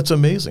 it's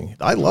amazing.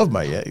 I love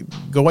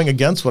going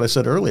against what I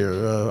said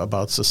earlier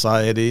about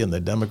society and the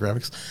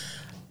demographics.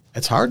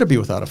 It's hard to be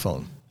without a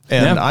phone.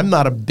 And I'm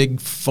not a big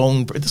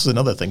phone. This is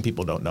another thing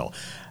people don't know.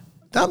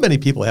 Not many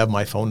people have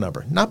my phone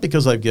number, not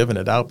because I've given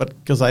it out, but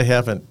because I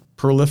haven't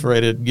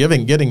proliferated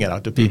getting it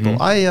out to people.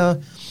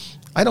 Mm-hmm.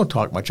 I don't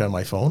talk much on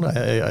my phone.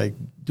 I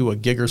do a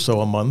gig or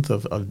so a month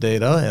of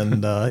data,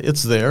 and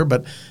it's there.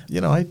 But,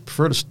 I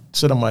prefer to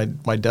sit on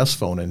my desk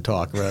phone and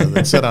talk rather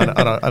than sit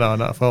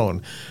on a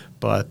phone.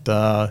 But,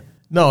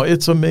 no,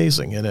 it's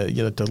amazing.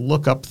 And, to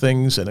look up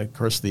things, and, of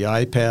course, the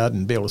iPad,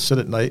 and be able to sit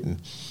at night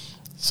and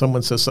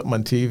someone says something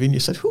on TV, and you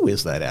said, who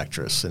is that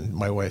actress? And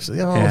my wife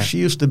said, she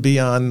used to be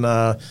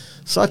on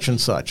such and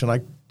such. And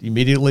I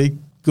immediately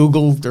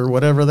Googled or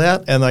whatever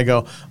that, and I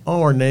go,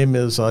 her name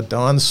is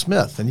Dawn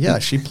Smith.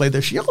 And, she played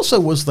there. She also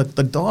was the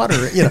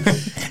daughter,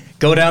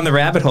 Go down the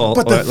rabbit hole.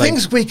 But the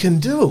things we can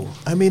do,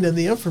 and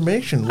the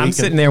information I'm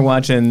sitting there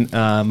watching,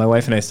 my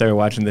wife and I started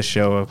watching this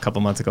show a couple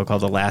months ago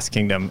called The Last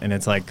Kingdom, and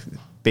it's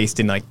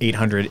based in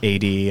 800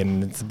 AD,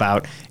 and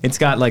it's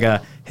got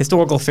a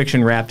historical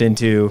fiction wrapped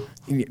into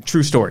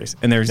true stories.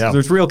 And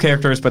there's real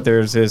characters, but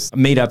there's this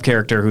made-up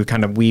character who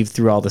kind of weaves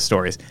through all the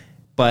stories.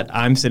 But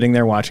I'm sitting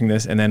there watching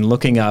this and then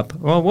looking up,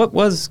 what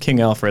was King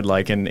Alfred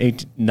like in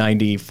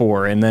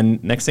 894? And then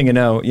next thing you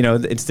know,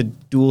 it's the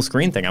dual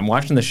screen thing. I'm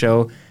watching the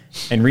show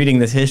and reading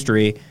this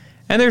history,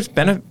 and there's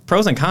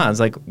pros and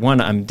cons.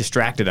 One, I'm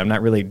distracted. I'm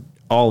not really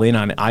all in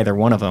on either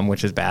one of them,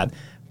 which is bad.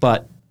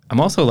 But I'm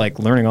also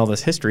learning all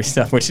this history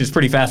stuff, which is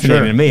pretty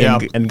fascinating to me,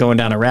 and going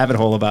down a rabbit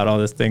hole about all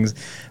these things.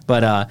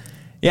 But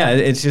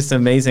it's just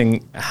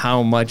amazing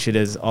how much it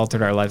has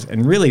altered our lives,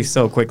 and really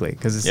so quickly,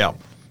 because the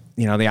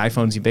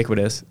iPhone's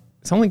ubiquitous.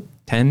 It's only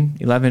 10,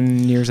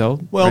 11 years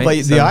old. Well,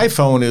 right? the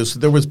iPhone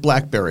there was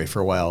BlackBerry for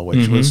a while,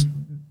 which was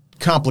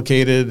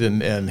complicated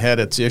and had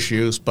its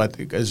issues, but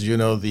as you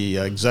know, the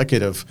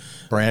executive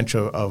branch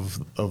of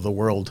the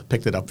world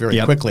picked it up very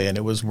quickly, and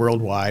it was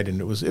worldwide, and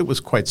it was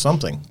quite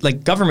something.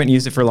 Government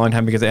used it for a long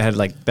time because it had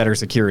better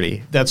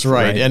security. That's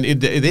right.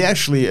 And they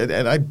actually,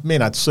 and I may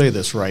not say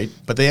this right,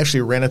 but they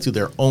actually ran it through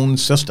their own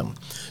system.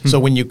 So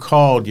when you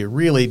called,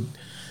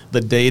 the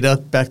data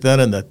back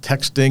then, and the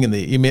texting and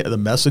the email, the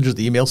messages,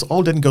 the emails,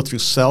 all didn't go through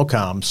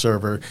Cellcom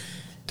server.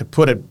 To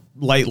put it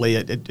lightly,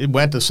 it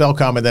went to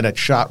Cellcom, and then it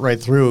shot right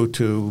through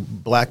to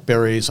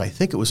BlackBerry's, I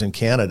think it was in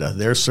Canada,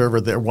 their server,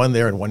 one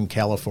there and one in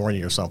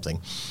California or something.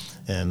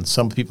 And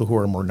some people who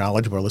are more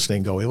knowledgeable are listening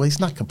and go, well, he's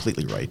not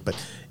completely right, but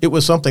it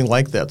was something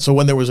like that. So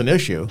when there was an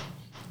issue,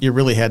 you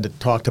really had to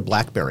talk to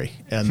BlackBerry,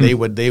 and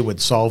they would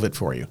solve it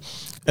for you.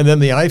 And then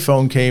the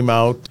iPhone came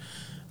out.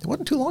 It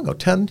wasn't too long ago,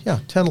 10,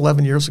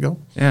 11 years ago.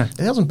 Yeah.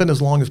 It hasn't been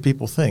as long as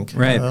people think.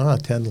 Right.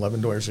 10,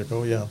 11 years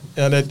ago, yeah.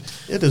 And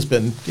it has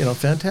been,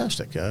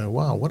 fantastic.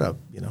 Wow, what a,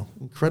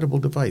 incredible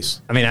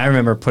device. I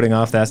remember putting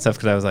off that stuff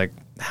because I was like,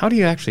 how do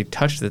you actually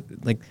touch the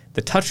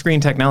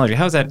touchscreen technology?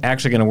 How is that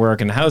actually going to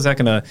work? And how is that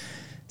going to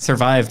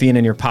survive being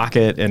in your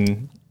pocket?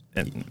 And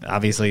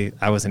obviously,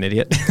 I was an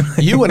idiot.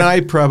 You and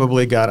I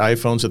probably got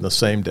iPhones in the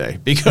same day,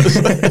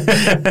 because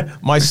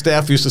my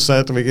staff used to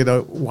say to me,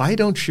 why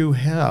don't you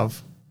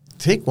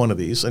take one of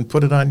these and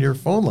put it on your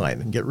phone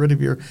line and get rid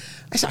of your.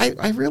 I said,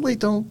 I really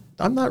don't.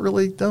 I'm not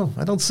really. No,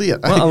 I don't see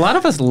it. Well, a lot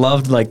of us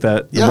loved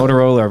the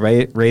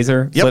Motorola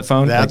Razr flip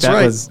phone. That's that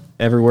right. was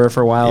everywhere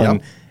for a while,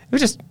 and it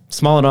was just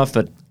small enough,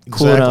 but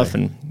cool enough.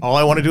 And all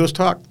I want to do is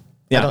talk.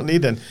 Yeah. I don't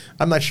need it.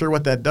 I'm not sure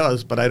what that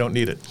does, but I don't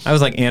need it. I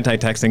was like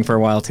anti-texting for a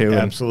while too.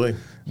 Absolutely.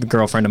 The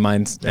girlfriend of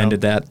mine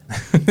ended that.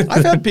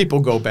 I've had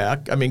people go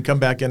back. I mean, come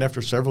back in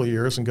after several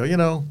years and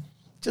go,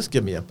 just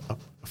give me a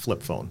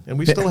flip phone. And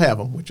we still have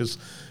them, which is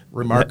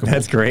remarkable.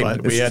 That's great.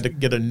 But we had to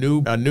get a new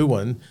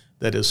one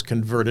that is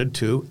converted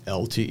to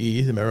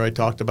LTE. Remember I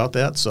talked about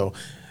that? So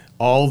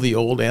all the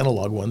old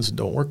analog ones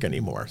don't work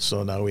anymore.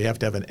 So now we have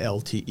to have an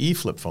LTE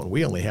flip phone.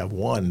 We only have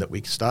one that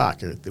we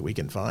stock or that we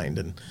can find,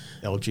 and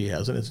LG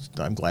has it.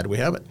 I'm glad we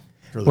have it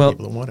for the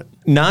people that want it.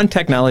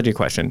 Non-technology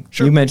question.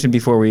 Sure. You mentioned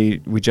before we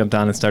jumped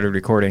on and started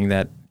recording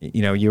that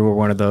you were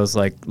one of those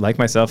like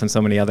myself and so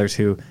many others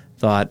who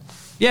thought,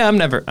 yeah, I'm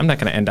not going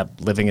to end up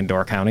living in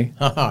Door County.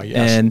 Yes.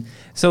 And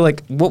so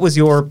what was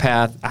your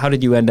path? How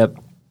did you end up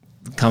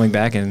coming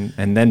back and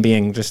then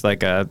being just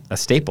like a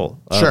staple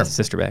of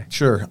Sister Bay?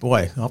 Sure.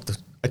 Boy,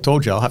 I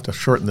told you I'll have to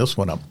shorten this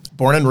one up.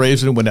 Born and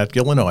raised in Winnetka,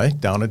 Illinois,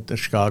 down at the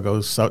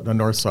Chicago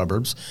north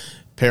suburbs.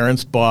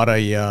 Parents bought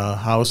a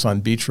house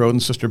on Beach Road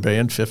in Sister Bay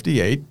in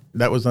 58.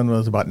 That was when I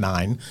was about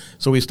 9.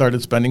 So we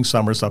started spending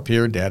summers up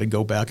here. Dad would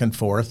go back and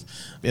forth.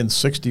 In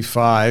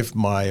 65,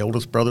 my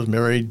oldest brother's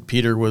married.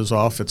 Peter was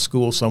off at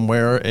school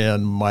somewhere,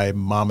 and my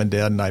mom and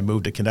dad and I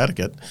moved to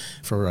Connecticut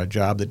for a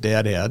job that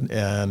Dad had.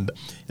 And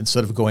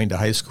instead of going to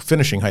high school,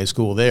 finishing high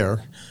school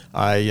there,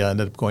 I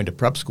ended up going to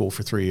prep school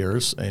for 3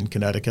 years in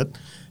Connecticut,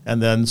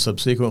 and then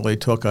subsequently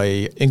took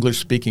a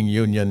English-speaking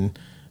union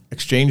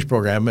exchange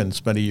program and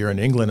spent a year in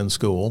England in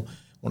school.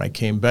 When I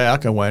came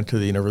back, I went to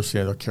the University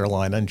of North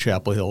Carolina in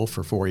Chapel Hill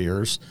for 4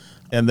 years.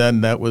 And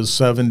then that was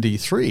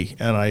 73,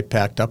 and I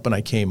packed up and I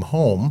came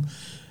home.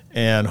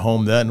 And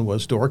home then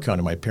was Door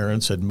County. My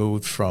parents had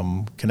moved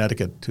from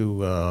Connecticut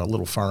to a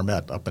little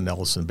farmette up in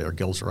Ellison Bear,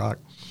 Gills Rock.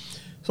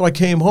 So I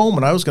came home,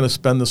 and I was going to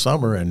spend the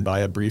summer and buy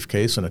a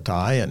briefcase and a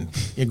tie and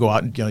go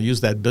out and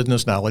use that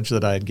business knowledge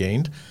that I had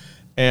gained.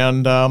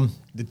 And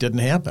it didn't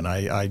happen.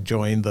 I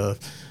joined the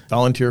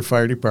volunteer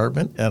fire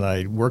department, and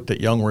I worked at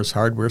Youngworth's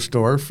hardware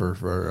store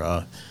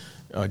for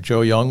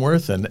Joe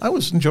Youngworth, and I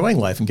was enjoying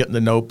life and getting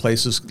to know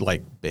places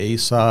like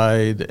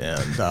Bayside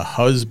and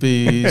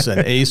Husby's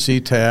and AC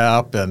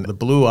Tap and the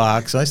Blue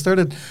Ox. I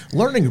started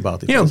learning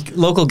about these places.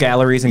 Local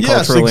galleries and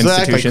cultural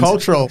institutions.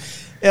 Cultural.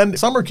 And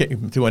summer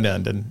came to an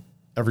end, and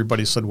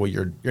everybody said, well,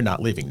 you're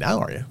not leaving now,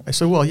 are you? I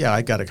said, well, yeah,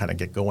 I got to kind of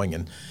get going.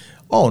 And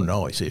oh,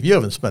 no. I said, if you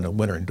haven't spent a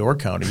winter in Door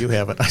County, you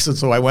haven't. I said,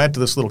 so I went to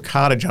this little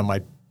cottage on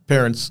my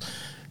parents'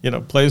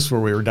 place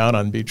where we were down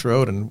on Beach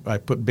Road, and I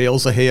put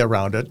bales of hay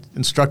around it,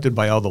 instructed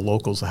by all the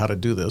locals how to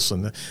do this,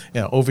 and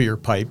over your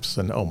pipes,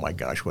 and oh my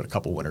gosh, what a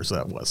couple winters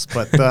that was.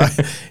 But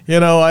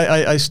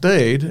I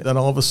stayed, and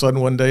all of a sudden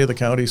one day the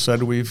county said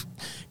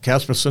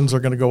Caspersons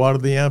are going to go out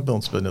of the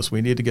ambulance business.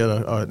 We need to get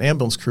an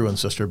ambulance crew in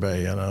Sister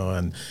Bay,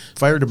 and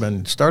fire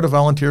department, start a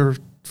volunteer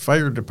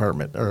fire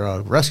department or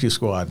a rescue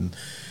squad. And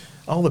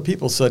all the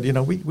people said,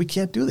 we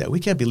can't do that. We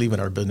can't be leaving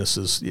our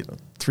businesses,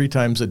 3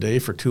 times a day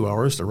for 2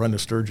 hours to run to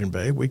Sturgeon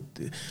Bay.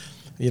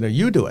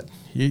 You do it.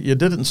 You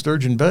did it in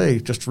Sturgeon Bay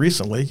just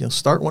recently.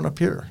 Start one up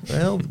here.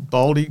 Well,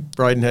 Baldy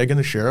Breidenhagen,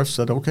 the sheriff,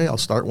 said, okay, I'll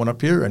start one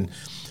up here. And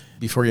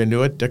before you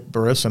knew it, Dick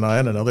Burris and I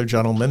and another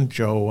gentleman,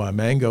 Joe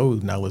Mango, who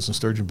now lives in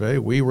Sturgeon Bay,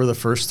 we were the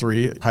first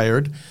 3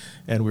 hired,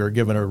 and we were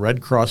given a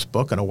Red Cross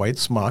book and a white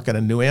smock and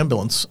a new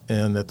ambulance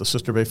and at the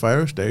Sister Bay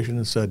Fire Station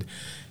and said,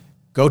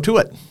 go to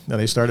it. And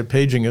they started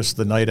paging us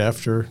the night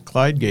after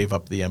Clyde gave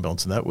up the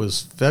ambulance, and that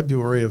was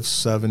February of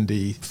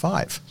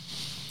 75.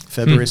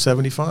 February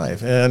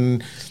 75.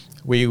 And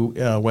we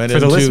went into... For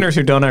the listeners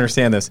who don't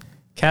understand this,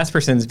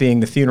 Casperson's being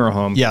the funeral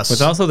home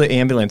was also the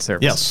ambulance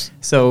service. Yes.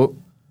 So...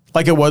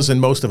 like it was in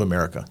most of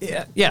America.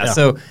 Yeah.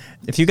 So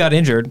if you got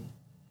injured,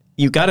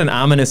 you got an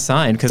ominous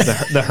sign because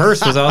the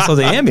hearse was also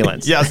the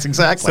ambulance. Yes,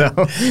 exactly.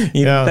 So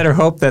you better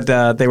hope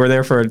that they were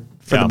there for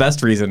the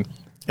best reason.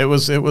 It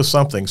was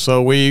something.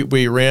 So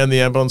we ran the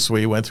ambulance.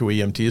 We went through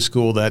EMT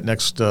school that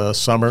next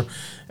summer,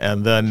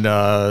 and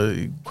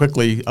then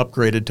quickly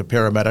upgraded to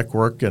paramedic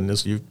work. And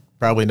as you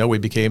probably know, we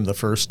became the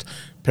first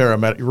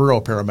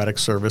rural paramedic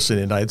service in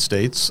the United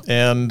States.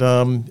 And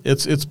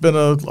it's been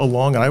a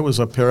long. I was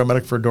a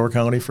paramedic for Door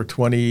County for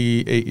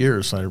 28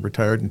 years. I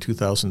retired in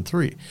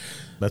 2003.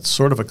 That's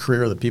sort of a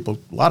career that a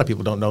lot of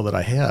people don't know that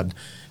I had.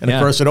 And of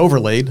course, it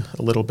overlaid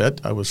a little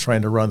bit. I was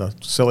trying to run a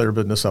cellular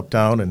business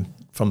uptown and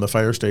from the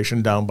fire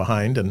station down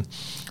behind, and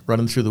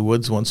running through the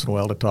woods once in a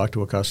while to talk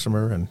to a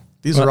customer. And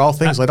these are all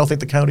things I don't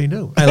think the county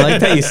knew. I like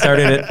that you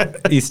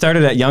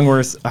started at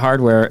Youngworth's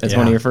Hardware as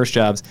one of your first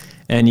jobs,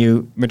 and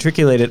you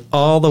matriculated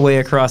all the way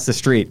across the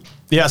street.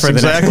 Yes,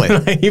 exactly.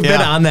 You've been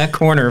on that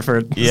corner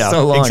for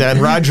so long.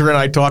 Exactly. Roger and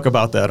I talk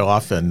about that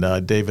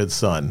often, David's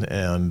son.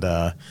 And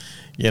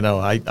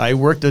I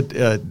worked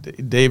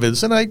at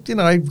David's, and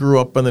I grew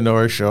up on the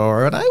North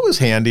Shore, and I was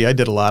handy. I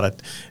did a lot of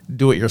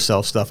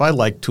do-it-yourself stuff. I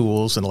like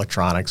tools and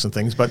electronics and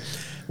things. But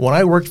when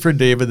I worked for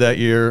David that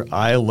year,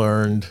 I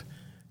learned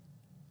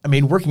I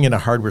mean, working in a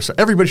hardware store,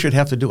 everybody should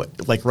have to do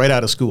it, like right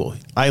out of school.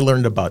 I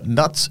learned about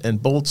nuts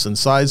and bolts and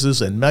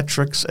sizes and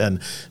metrics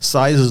and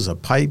sizes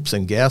of pipes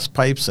and gas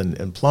pipes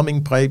and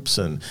plumbing pipes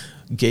and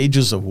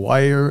gauges of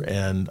wire.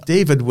 And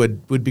David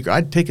would be,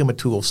 I'd take him a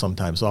tool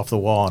sometimes off the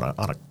wall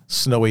on a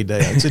snowy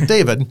day. I'd say,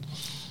 David,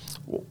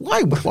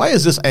 why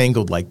is this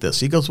angled like this?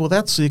 He goes, well,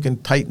 that's so you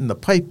can tighten the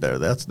pipe there.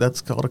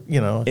 That's called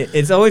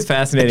It's always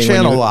fascinating. a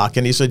channel lock.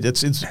 And he said,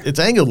 it's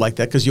angled like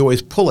that because you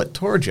always pull it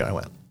towards you. I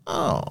went,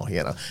 oh,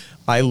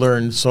 I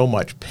learned so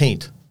much,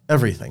 paint,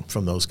 everything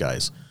from those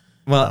guys.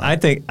 Well, I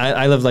think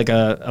I live like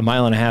a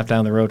mile and a half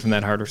down the road from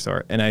that hardware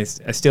store, and I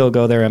still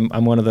go there.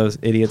 I'm one of those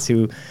idiots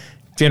who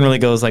generally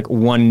goes like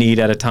one need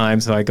at a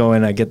time. So I go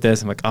in, I get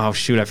this. I'm like, oh,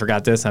 shoot, I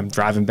forgot this. I'm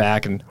driving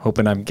back and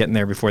hoping I'm getting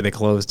there before they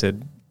close to,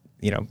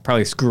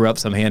 probably screw up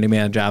some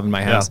handyman job in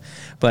my house.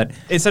 Yeah. But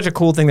it's such a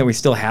cool thing that we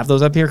still have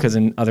those up here, because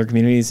in other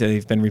communities,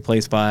 they've been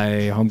replaced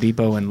by Home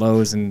Depot and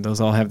Lowe's, and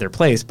those all have their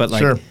place. But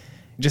like,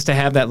 just to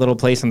have that little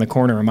place on the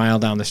corner a mile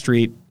down the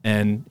street,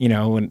 and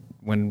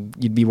when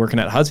you'd be working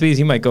at Husby's,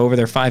 you might go over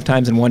there 5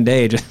 times in one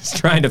day just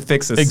trying to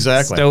fix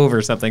a stove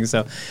or something.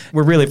 So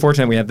we're really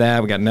fortunate we have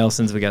that. We got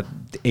Nelson's, we got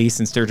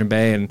Ace in Sturgeon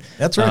Bay, and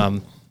that's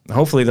right.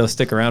 Hopefully those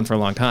stick around for a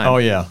long time. Oh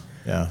yeah.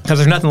 Yeah. Because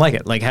there's nothing like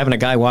it. Like having a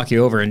guy walk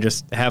you over and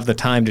just have the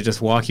time to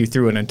just walk you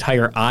through an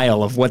entire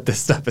aisle of what this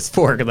stuff is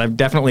for. Because I've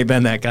definitely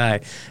been that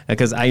guy.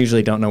 Because I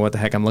usually don't know what the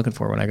heck I'm looking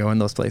for when I go in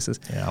those places.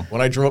 Yeah.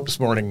 When I drove up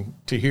this morning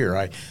to here,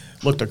 I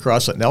looked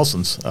across at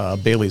Nelson's,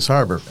 Bailey's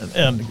Harbor.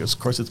 And of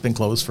course, it's been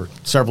closed for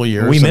several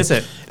years. We miss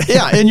it.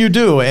 Yeah, and you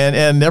do.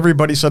 And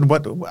everybody said,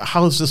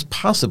 how is this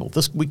possible?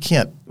 We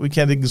can't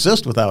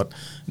exist without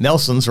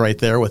Nelson's right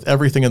there with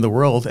everything in the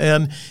world.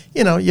 And,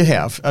 you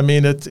have. I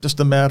mean, it's just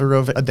a matter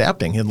of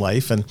adapting in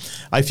life. And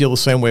I feel the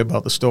same way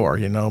about the store.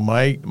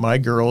 My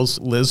girls,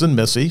 Liz and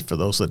Missy, for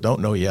those that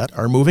don't know yet,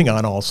 are moving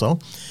on also.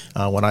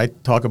 When I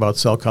talk about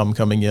Cellcom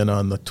coming in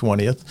on the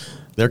 20th,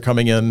 they're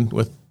coming in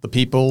with the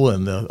people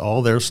and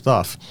all their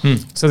stuff.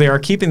 So they are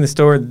keeping the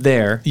store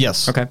there?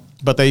 Yes. Okay.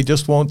 But they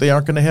just won't. They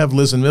aren't going to have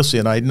Liz and Missy.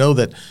 And I know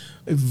that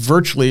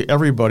virtually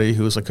everybody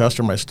who's a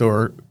customer in my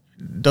store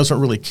doesn't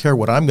really care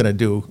what I'm going to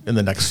do in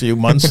the next few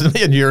months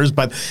and years,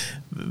 but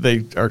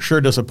they are sure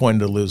disappointed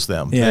to lose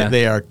them. Yeah.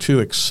 They are two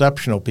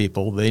exceptional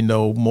people. They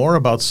know more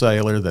about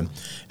cellular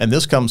and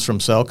this comes from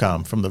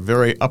Cellcom, from the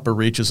very upper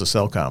reaches of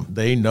Cellcom.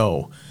 They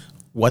know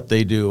what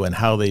they do and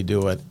how they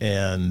do it,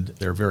 and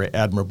they're very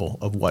admirable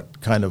of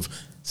what kind of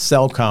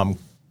Cellcom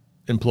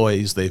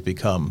employees they've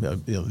become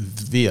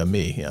via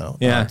me,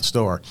 at the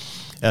store.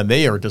 And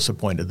they are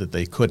disappointed that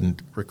they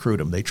couldn't recruit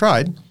them. They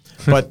tried.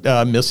 But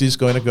Missy's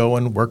going to go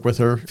and work with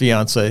her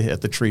fiance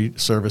at the tree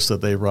service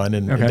that they run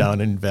down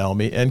in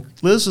Valmy. And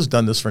Liz has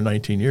done this for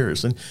 19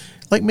 years. And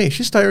like me,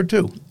 she's tired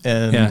too.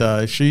 And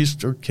her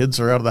kids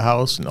are out of the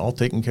house and all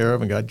taken care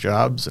of and got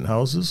jobs and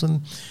houses.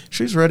 And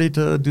she's ready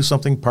to do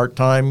something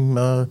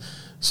part-time,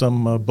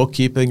 some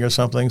bookkeeping or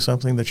something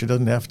that she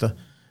doesn't have to,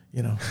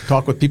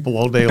 talk with people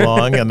all day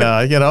long. And,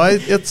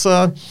 it's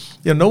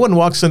no one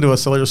walks into a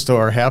cellular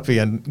store happy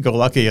and go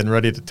lucky and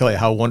ready to tell you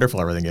how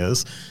wonderful everything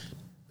is.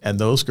 And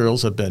those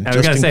girls have been just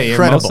incredible. I was going to say,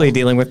 you're mostly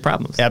dealing with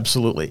problems.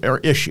 Absolutely, or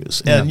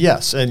issues. Yeah. And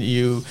yes,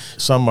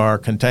 some are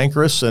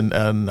cantankerous and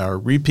are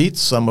repeats.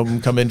 Some of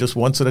them come in just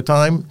once at a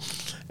time.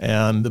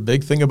 And the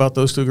big thing about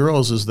those two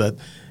girls is that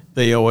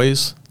they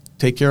always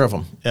take care of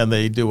them. And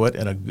they do it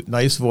in a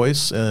nice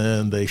voice,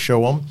 and they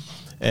show them.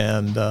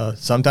 And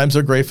sometimes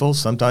they're grateful.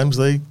 Sometimes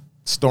they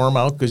storm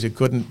out because you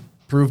couldn't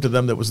prove to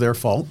them that it was their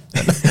fault.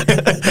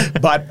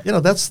 But,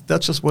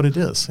 that's just what it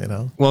is,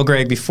 Well,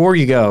 Greg, before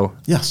you go,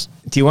 yes,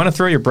 do you want to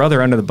throw your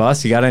brother under the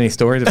bus? You got any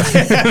stories about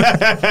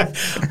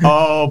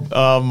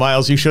it?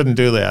 Miles, you shouldn't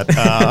do that.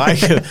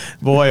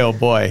 Boy, oh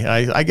boy.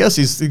 I guess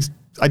he's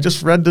I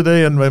just read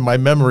today in my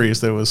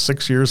memories that it was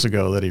 6 years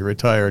ago that he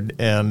retired.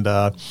 And,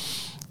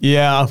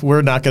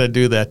 we're not going to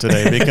do that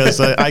today because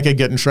I could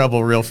get in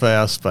trouble real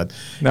fast. But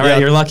all right,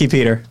 you're lucky,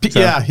 Peter. So.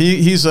 Yeah,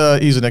 he's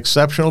an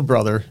exceptional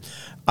brother.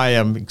 I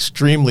am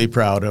extremely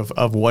proud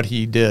of what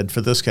he did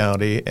for this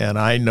county, and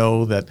I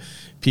know that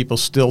people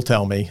still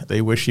tell me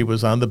they wish he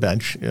was on the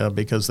bench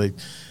because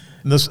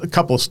there's a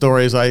couple of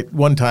stories.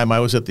 One time I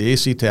was at the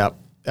AC Tap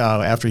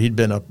after he'd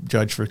been a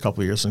judge for a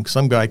couple of years, and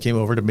some guy came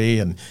over to me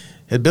and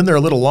had been there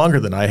a little longer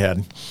than I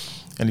had,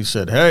 and he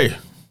said, "Hey,"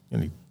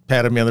 and he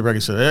patted me on the back.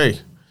 He said, "Hey."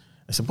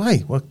 I said, "Why?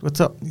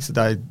 What's up?" He said,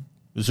 "I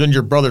was in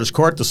your brother's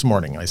court this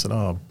morning." I said,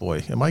 "Oh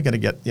boy, am I going to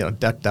get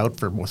decked out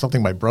for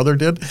something my brother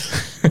did?"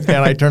 And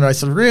I turned. I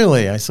said,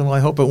 "Really?" I said, "Well, I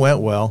hope it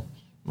went well."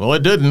 "Well,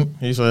 it didn't."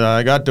 He said,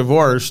 "I got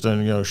divorced,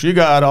 and she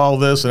got all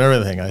this and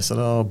everything." I said,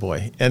 "Oh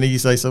boy." And I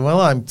said,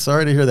 "Well, I'm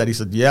sorry to hear that." He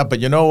said, "Yeah,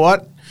 but you know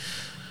what?"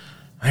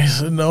 I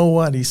said, "No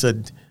what?" He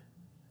said,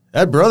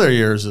 "That brother of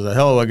yours is a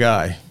hell of a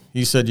guy."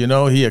 He said,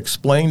 "He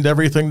explained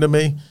everything to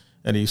me,"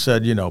 and he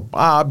said,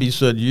 "Bob," he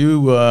said,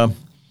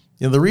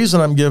 the reason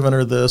I'm giving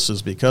her this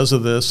is because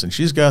of this, and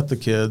she's got the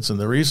kids, and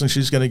the reason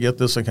she's going to get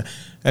this. And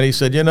he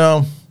said,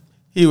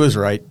 he was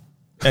right.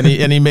 And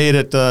he made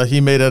it.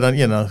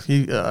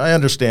 I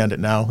understand it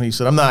now. He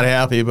said, I'm not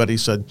happy, but he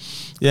said,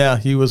 yeah,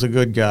 he was a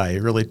good guy. He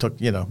really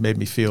made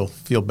me feel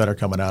better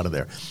coming out of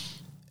there.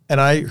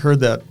 And I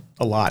heard that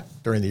a lot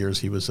during the years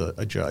he was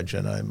a judge,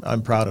 and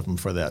I'm proud of him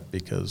for that,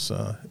 because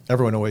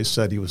everyone always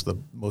said he was the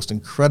most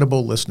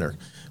incredible listener,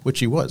 which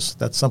he was.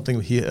 That's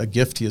something a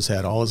gift he has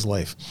had all his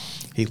life.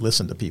 He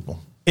listened to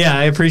people. Yeah,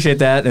 I appreciate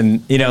that.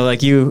 And,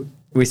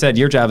 we said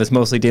your job is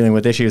mostly dealing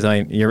with issues.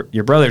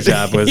 Your brother's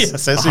job was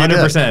yes,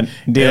 100%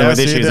 dealing with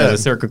issues as a did.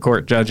 circuit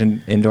court judge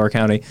in Door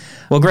County.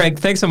 Well, Greg,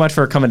 thanks so much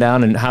for coming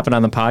down and hopping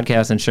on the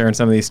podcast and sharing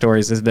some of these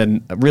stories. It's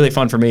been really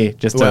fun for me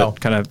just to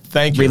kind of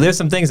relive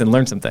some things and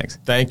learn some things.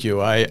 Thank you.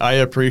 I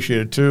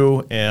appreciate it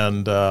too.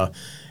 And,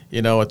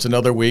 it's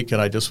another week, and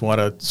I just want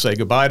to say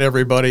goodbye to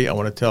everybody. I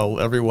want to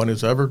tell everyone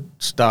who's ever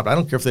stopped. I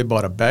don't care if they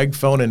bought a bag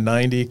phone in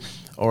 90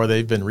 or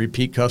they've been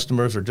repeat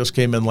customers or just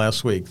came in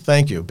last week.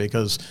 Thank you,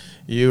 because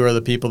you are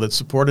the people that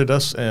supported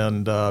us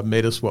and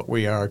made us what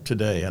we are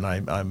today. And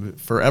I'm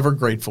forever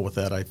grateful with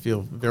that. I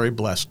feel very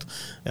blessed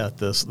at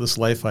this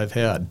life I've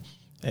had.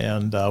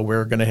 And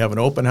we're going to have an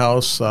open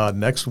house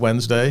next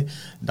Wednesday.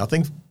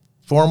 Nothing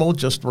formal,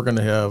 just we're going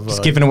to have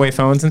just giving away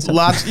phones and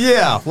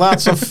stuff.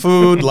 Lots of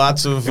food,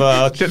 lots of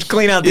just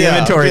clean out the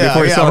inventory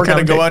before you sell. We're going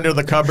to go under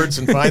the cupboards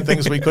and find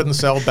things we couldn't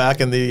sell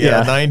back in the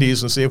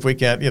 90s and see if we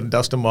can't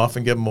dust them off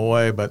and give them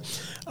away. But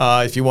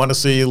if you want to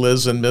see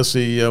Liz and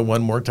Missy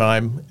one more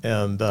time,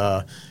 and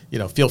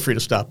feel free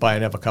to stop by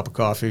and have a cup of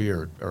coffee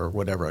or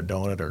whatever, a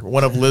donut or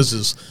one of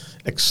Liz's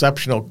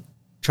exceptional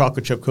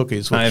chocolate chip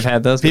cookies, which I've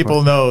had those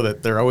people before. know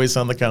that they're always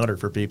on the counter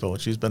for people.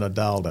 She's been a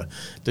doll to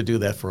do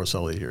that for us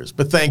all these years.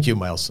 But thank you,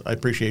 Miles. I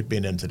appreciate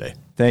being in today.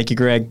 Thank you,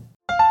 Greg.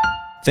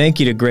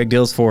 Thank you to Greg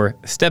Dills for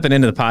stepping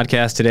into the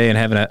podcast today and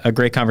having a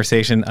great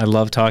conversation. I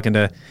love talking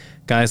to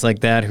guys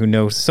like that who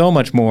know so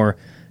much more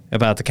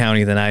about the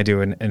county than I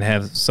do and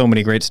have so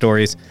many great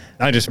stories.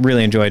 I just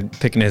really enjoyed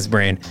picking his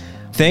brain.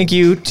 Thank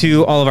you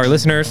to all of our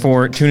listeners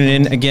for tuning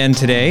in again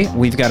today.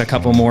 We've got a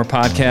couple more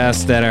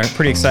podcasts that are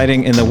pretty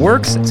exciting in the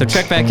works, so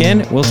check back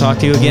in. We'll talk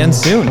to you again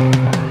soon.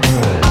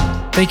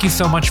 Thank you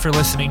so much for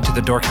listening to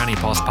the Door County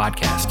Pulse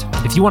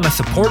podcast. If you want to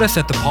support us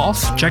at the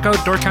Pulse, check out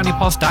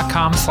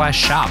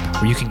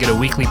doorcountypulse.com/shop, where you can get a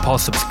weekly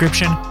Pulse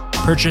subscription,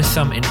 purchase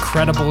some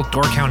incredible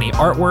Door County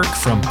artwork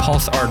from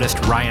Pulse artist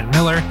Ryan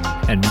Miller,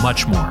 and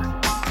much more.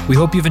 We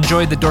hope you've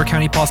enjoyed the Door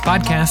County Pulse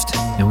podcast,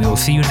 and we will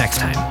see you next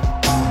time.